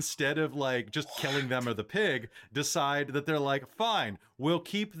elders, instead of like just killing them or the pig, decide that they're like, fine, we'll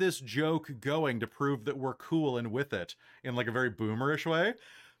keep this joke going to prove that we're cool and with it, in like a very boomerish way.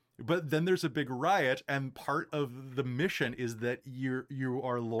 But then there's a big riot, and part of the mission is that you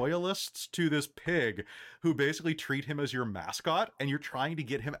are loyalists to this pig who basically treat him as your mascot, and you're trying to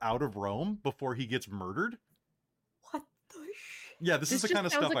get him out of Rome before he gets murdered. What the shit? Yeah, this is the kind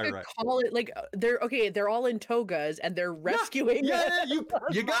of stuff I write. They're all in togas and they're rescuing. Yeah, you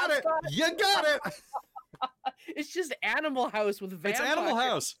got it. You got it. It's just Animal House with vampires. It's Animal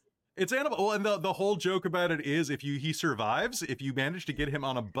House. It's Animal. Well, and the whole joke about it is he survives, if you manage to get him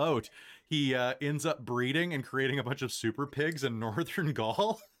on a boat, he ends up breeding and creating a bunch of super pigs in northern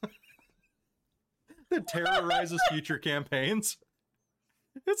Gaul that terrorizes future campaigns.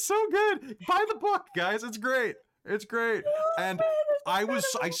 It's so good. Buy the book, guys. It's great. It's great. And I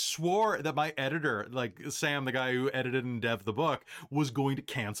swore that my editor, like Sam, the guy who edited and dev'd the book, was going to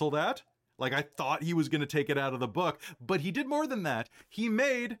cancel that. Like, I thought he was going to take it out of the book, but he did more than that. He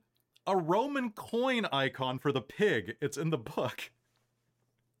made a Roman coin icon for the pig. It's in the book.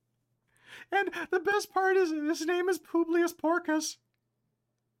 And the best part is his name is Publius Porcus.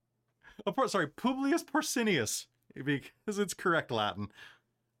 Publius Porcinius, because it's correct Latin.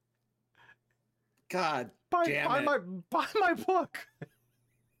 God damn it. Buy my book.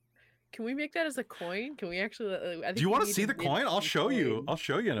 Can we make that as a coin? Can we actually? Do you want to see the coin? I'll show you. I'll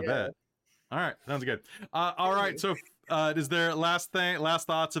show you in a bit. All right, sounds good. All right, so is there last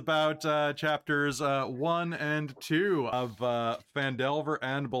thoughts about chapters 1 and 2 of Phandelver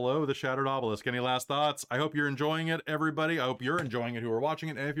and Below the Shattered Obelisk? Any last thoughts? I hope you're enjoying it, everybody. I hope you're enjoying it who are watching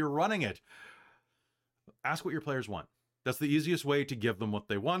it, and if you're running it, ask what your players want. That's the easiest way to give them what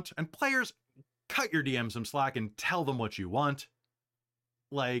they want. And players, cut your DMs some slack and tell them what you want.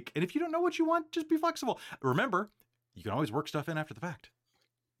 And if you don't know what you want, just be flexible. Remember, you can always work stuff in after the fact.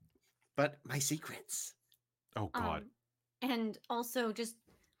 But my secrets. Oh, God. And also just,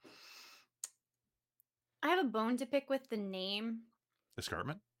 I have a bone to pick with the name.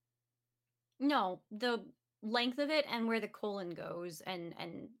 Escarpment? No, the length of it and where the colon goes and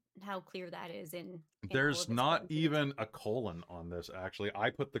how clear that is in There's not even a colon on this, actually. I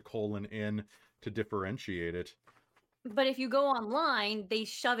put the colon in to differentiate it. But if you go online, they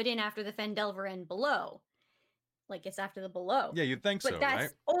shove it in after the Phandelver and Below. Like, it's after the Below. Yeah, you'd think so, right? But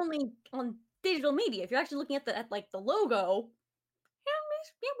that's only on digital media. If you're actually looking at the logo, where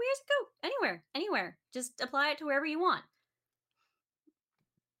does it go? Anywhere. Just apply it to wherever you want.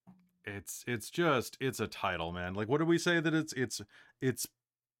 It's a title, man. Like, what did we say that it's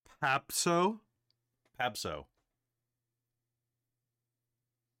Pabso?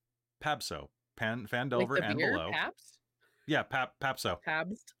 Phandelver Like and beer, Below. Pabst? Yeah, Pabso.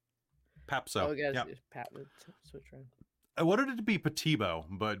 Pabst? Pepso. Oh, guys, Yeah. Pat would switch around. I wanted it to be Patibo,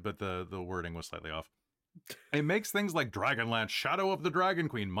 but the wording was slightly off. It makes things like Dragonlance, Shadow of the Dragon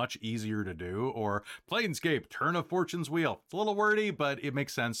Queen much easier to do, or Planescape, Turn of Fortune's Wheel. It's a little wordy, but it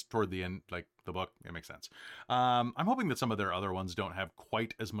makes sense toward the end, like the book. It makes sense. I'm hoping that some of their other ones don't have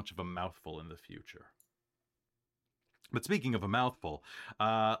quite as much of a mouthful in the future. But speaking of a mouthful,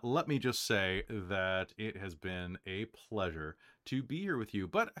 let me just say that it has been a pleasure to be here with you.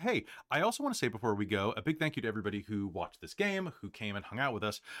 But hey, I also want to say before we go, a big thank you to everybody who watched this game, who came and hung out with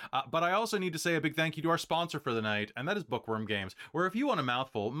us. But I also need to say a big thank you to our sponsor for the night, and that is Bookworm Games, where if you want a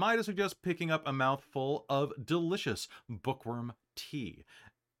mouthful, might I suggest picking up a mouthful of delicious Bookworm tea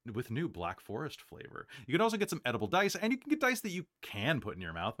with new Black Forest flavor. You can also get some edible dice, and you can get dice that you can put in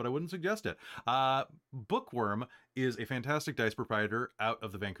your mouth, but I wouldn't suggest it. Bookworm is a fantastic dice provider out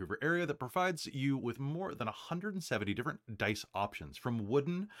of the Vancouver area that provides you with more than 170 different dice options, from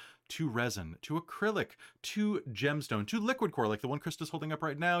wooden to resin to acrylic to gemstone to liquid core, like the one Krista's holding up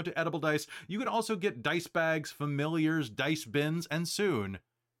right now, to edible dice. You can also get dice bags, familiars, dice bins, and soon,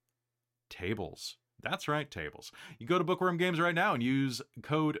 tables. That's right, tables. You go to Bookworm Games right now and use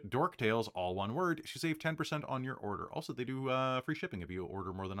code DORKTALES, all one word. You save 10% on your order. Also, they do free shipping if you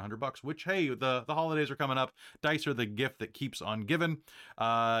order more than $100, which, hey, the holidays are coming up. Dice are the gift that keeps on giving,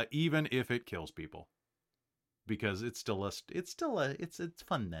 even if it kills people. Because it's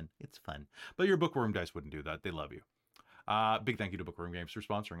fun then. It's fun. But your Bookworm dice wouldn't do that. They love you. Big thank you to Bookworm Games for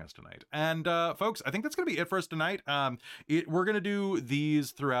sponsoring us tonight. And folks, I think that's going to be it for us tonight. We're going to do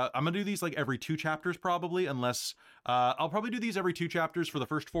these throughout. I'm going to do these like every 2 chapters probably, unless I'll probably do these every 2 chapters for the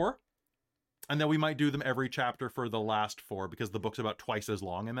first 4. And then we might do them every chapter for the last 4, because the book's about twice as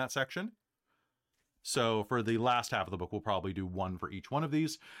long in that section. So for the last half of the book, we'll probably do 1 for each one of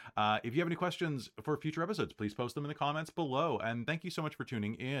these. If you have any questions for future episodes, please post them in the comments below. And thank you so much for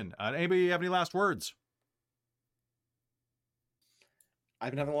tuning in. Anybody have any last words? I've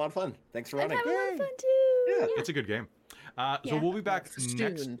been having a lot of fun. Thanks for I'm running. having a lot of fun too. Yeah. It's a good game. So Yeah. we'll be back Stay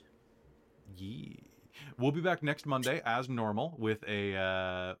next. tuned. Yeah. We'll be back next Monday as normal with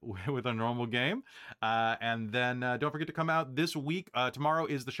a normal game, and then don't forget to come out this week. Tomorrow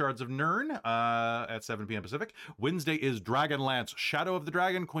is the Shards of Nirn at 7 p.m. Pacific. Wednesday is Dragonlance, Shadow of the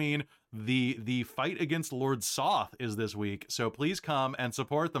Dragon Queen. The fight against Lord Soth is this week, so please come and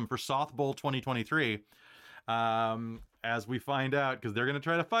support them for Soth Bowl 2023. As we find out, because they're going to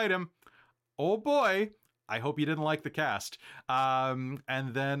try to fight him. Oh boy, I hope you didn't like the cast. And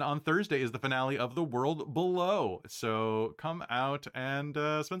then on Thursday is the finale of The World Below. So come out and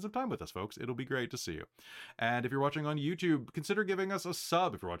spend some time with us, folks. It'll be great to see you. And if you're watching on YouTube, consider giving us a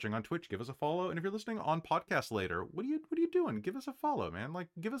sub. If you're watching on Twitch, give us a follow. And if you're listening on podcast later, what are you doing? Give us a follow, man. Like,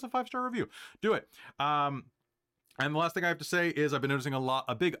 give us a 5-star review. Do it. And the last thing I have to say is I've been noticing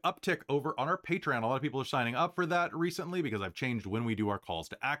a big uptick over on our Patreon. A lot of people are signing up for that recently because I've changed when we do our calls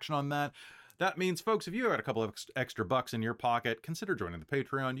to action on that. That means, folks, if you got a couple of extra bucks in your pocket, consider joining the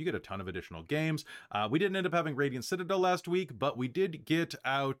Patreon. You get a ton of additional games. We didn't end up having Radiant Citadel last week, but we did get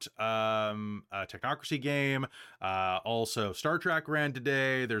out a Technocracy game. Also, Star Trek ran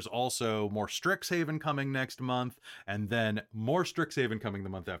today. There's also more Strixhaven coming next month, and then more Strixhaven coming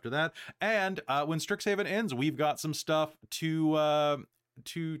the month after that. And when Strixhaven ends, we've got some stuff to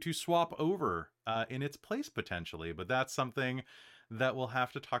swap over in its place potentially, but that's something that we'll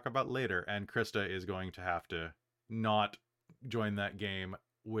have to talk about later. And Krista is going to have to not join that game,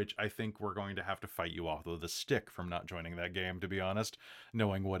 which I think we're going to have to fight you off with a stick from not joining that game, to be honest,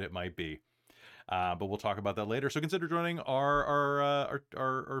 knowing what it might be. But we'll talk about that later. So consider joining our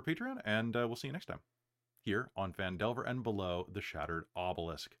Patreon, and we'll see you next time here on Phandelver and Below the Shattered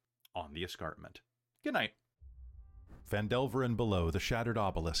Obelisk on the Escarpment. Good night. Phandelver and Below the Shattered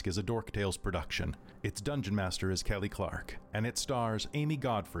Obelisk is a Dork Tales production. Its dungeon master is Kelly Clark, and it stars Amy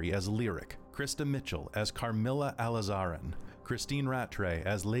Godfrey as Lyric, Krista Mitchell as Carmilla Alazarin, Christine Rattray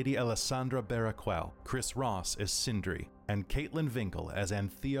as Lady Alessandra Barraquel, Chris Ross as Sindri, and Caitlin Vinkel as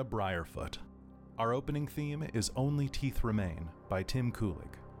Anthea Briarfoot. Our opening theme is Only Teeth Remain by Tim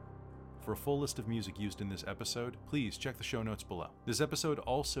Kulig. For a full list of music used in this episode, please check the show notes below. This episode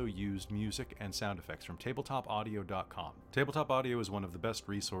also used music and sound effects from tabletopaudio.com. Tabletop Audio is one of the best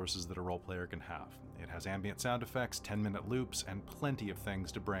resources that a role player can have. It has ambient sound effects, 10-minute loops, and plenty of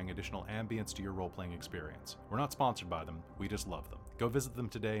things to bring additional ambience to your role-playing experience. We're not sponsored by them, we just love them. Go visit them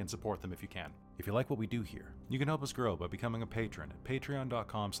today and support them if you can. If you like what we do here, you can help us grow by becoming a patron at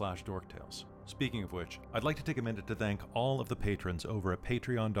patreon.com/dorktales. Speaking of which, I'd like to take a minute to thank all of the patrons over at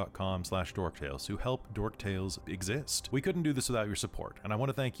patreon.com/dorktales who help Dorktales exist. We couldn't do this without your support, and I want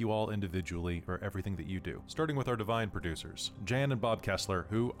to thank you all individually for everything that you do, starting with our divine producers, Jan and Bob Kessler,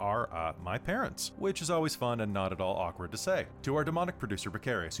 who are my parents, which is always fun and not at all awkward to say. To our demonic producer,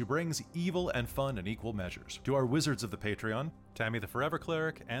 Precarious, who brings evil and fun in equal measures. To our wizards of the Patreon, Tammy the Forever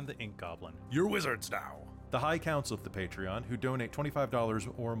Cleric and the Ink Goblin. You're wizards now! The High Council of the Patreon, who donate $25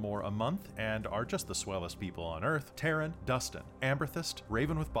 or more a month and are just the swellest people on earth. Taryn, Dustin, Amberthist,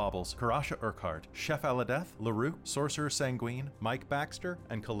 Raven with Baubles, Karasha Urquhart, Chef Aladeth, LaRue, Sorcerer Sanguine, Mike Baxter,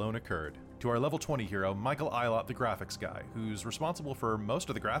 and Kelowna Curd. To our level 20 hero, Michael Eilot, the graphics guy, who's responsible for most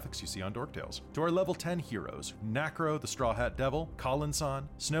of the graphics you see on Dorktales. To our level 10 heroes, Nacro, the Straw Hat Devil, Colin-san,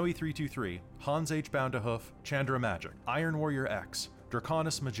 Snowy323, Hans H. Boundahoof, Chandra Magic, Iron Warrior X,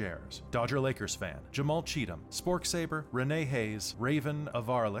 Draconis Majeres, Dodger Lakers fan, Jamal Cheatham, Spork Saber, Renee Hayes, Raven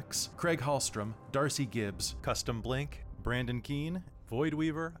Avarlix, Craig Hallstrom, Darcy Gibbs, Custom Blink, Brandon Keene, Void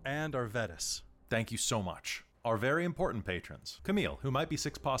Weaver, and Arvetis. Thank you so much. Our very important patrons, Camille, who might be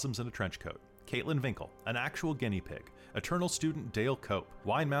 6 possums in a trench coat, Caitlin Vinkel, an actual guinea pig, Eternal Student Dale Cope,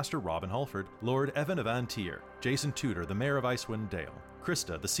 Winemaster Robin Hulford, Lord Evan of Antier, Jason Tudor, the Mayor of Icewind Dale,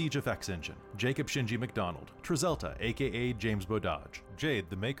 Krista, the Siege of X Engine, Jacob Shinji McDonald, Trizelta, aka James Bododge, Jade,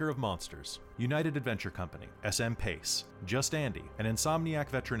 the Maker of Monsters, United Adventure Company, SM Pace, Just Andy, an Insomniac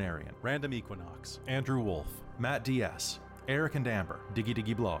Veterinarian, Random Equinox, Andrew Wolf, Matt DS, Eric and Amber, Diggy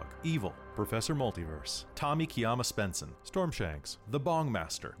Diggy Blog, Evil, Professor Multiverse, Tommy Kiyama Spenson, Stormshanks, The Bong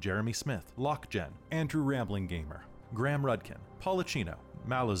Master, Jeremy Smith, Lockgen, Andrew Rambling Gamer, Graham Rudkin, Policino,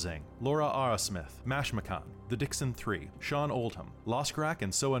 Malozing, Laura Ara Smith, Mashmakan, The Dixon 3, Sean Oldham, Loskrak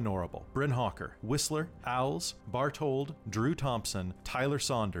and So Honorable, Bryn Hawker, Whistler, Owls, Bartold, Drew Thompson, Tyler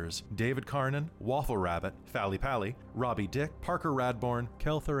Saunders, David Carnan, Waffle Rabbit, Fally Pally, Robbie Dick, Parker Radborn,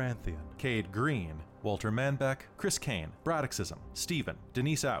 Keltheranthian, Cade Green, Walter Manbeck, Chris Kane, Braddoxism, Stephen,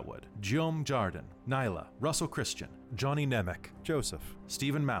 Denise Atwood, Guillaume Jardin, Nyla, Russell Christian, Johnny Nemec, Joseph,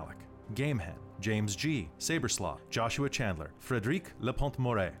 Stephen Malik, Gamehead, James G, Saberslaw, Joshua Chandler, Frederic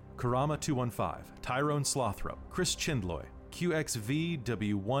Lepont-Moret, Karama215, Tyrone Slothrope, Chris Chindloy,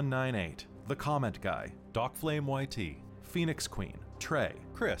 QXVW198, The Comment Guy, Docflame YT, Phoenix Queen, Trey,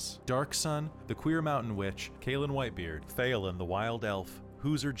 Chris, Dark Sun, The Queer Mountain Witch, Kaelin Whitebeard, Phelan the Wild Elf,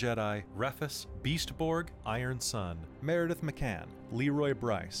 Hooser Jedi, Refus, Beastborg, Iron Sun, Meredith McCann, Leroy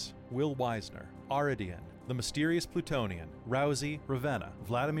Bryce, Will Weisner, Aridian, The Mysterious Plutonian, Rousey, Ravenna,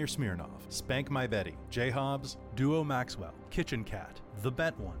 Vladimir Smirnov, Spank My Betty, J. Hobbs, Duo Maxwell, Kitchen Cat, The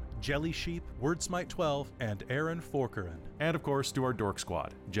Bent One, Jelly Sheep, Wordsmite 12, and Aaron Forkerin. And of course to our Dork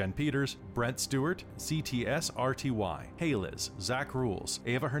Squad, Jen Peters, Brent Stewart, CTSRTY, Hayliz, Zach Rules,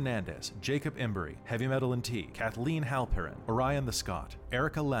 Ava Hernandez, Jacob Embry, Heavy Metal and T, Kathleen Halperin, Orion the Scott,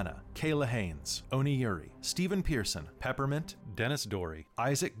 Erica Lena, Kayla Haynes, Oni Yuri, Stephen Pearson, Peppermint, Dennis Dory,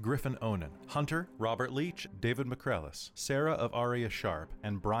 Isaac Griffin Onan, Hunter, Robert Leach, David McCrellis, Sarah of Aria Sharp,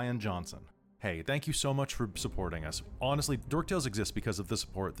 and Brian Johnson. Hey, thank you so much for supporting us. Honestly, Dorktales exists because of the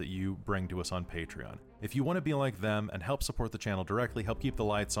support that you bring to us on Patreon. If you want to be like them and help support the channel directly, help keep the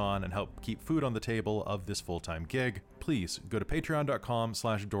lights on, and help keep food on the table of this full-time gig, please go to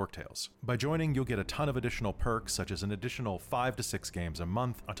patreon.com/dorktales. By joining, you'll get a ton of additional perks, such as an additional 5 to 6 games a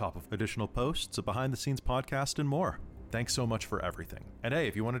month, on top of additional posts, a behind-the-scenes podcast, and more. Thanks so much for everything. And hey,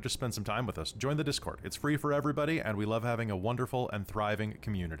 if you want to just spend some time with us, join the Discord. It's free for everybody, and we love having a wonderful and thriving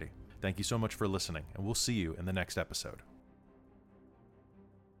community. Thank you so much for listening, and we'll see you in the next episode.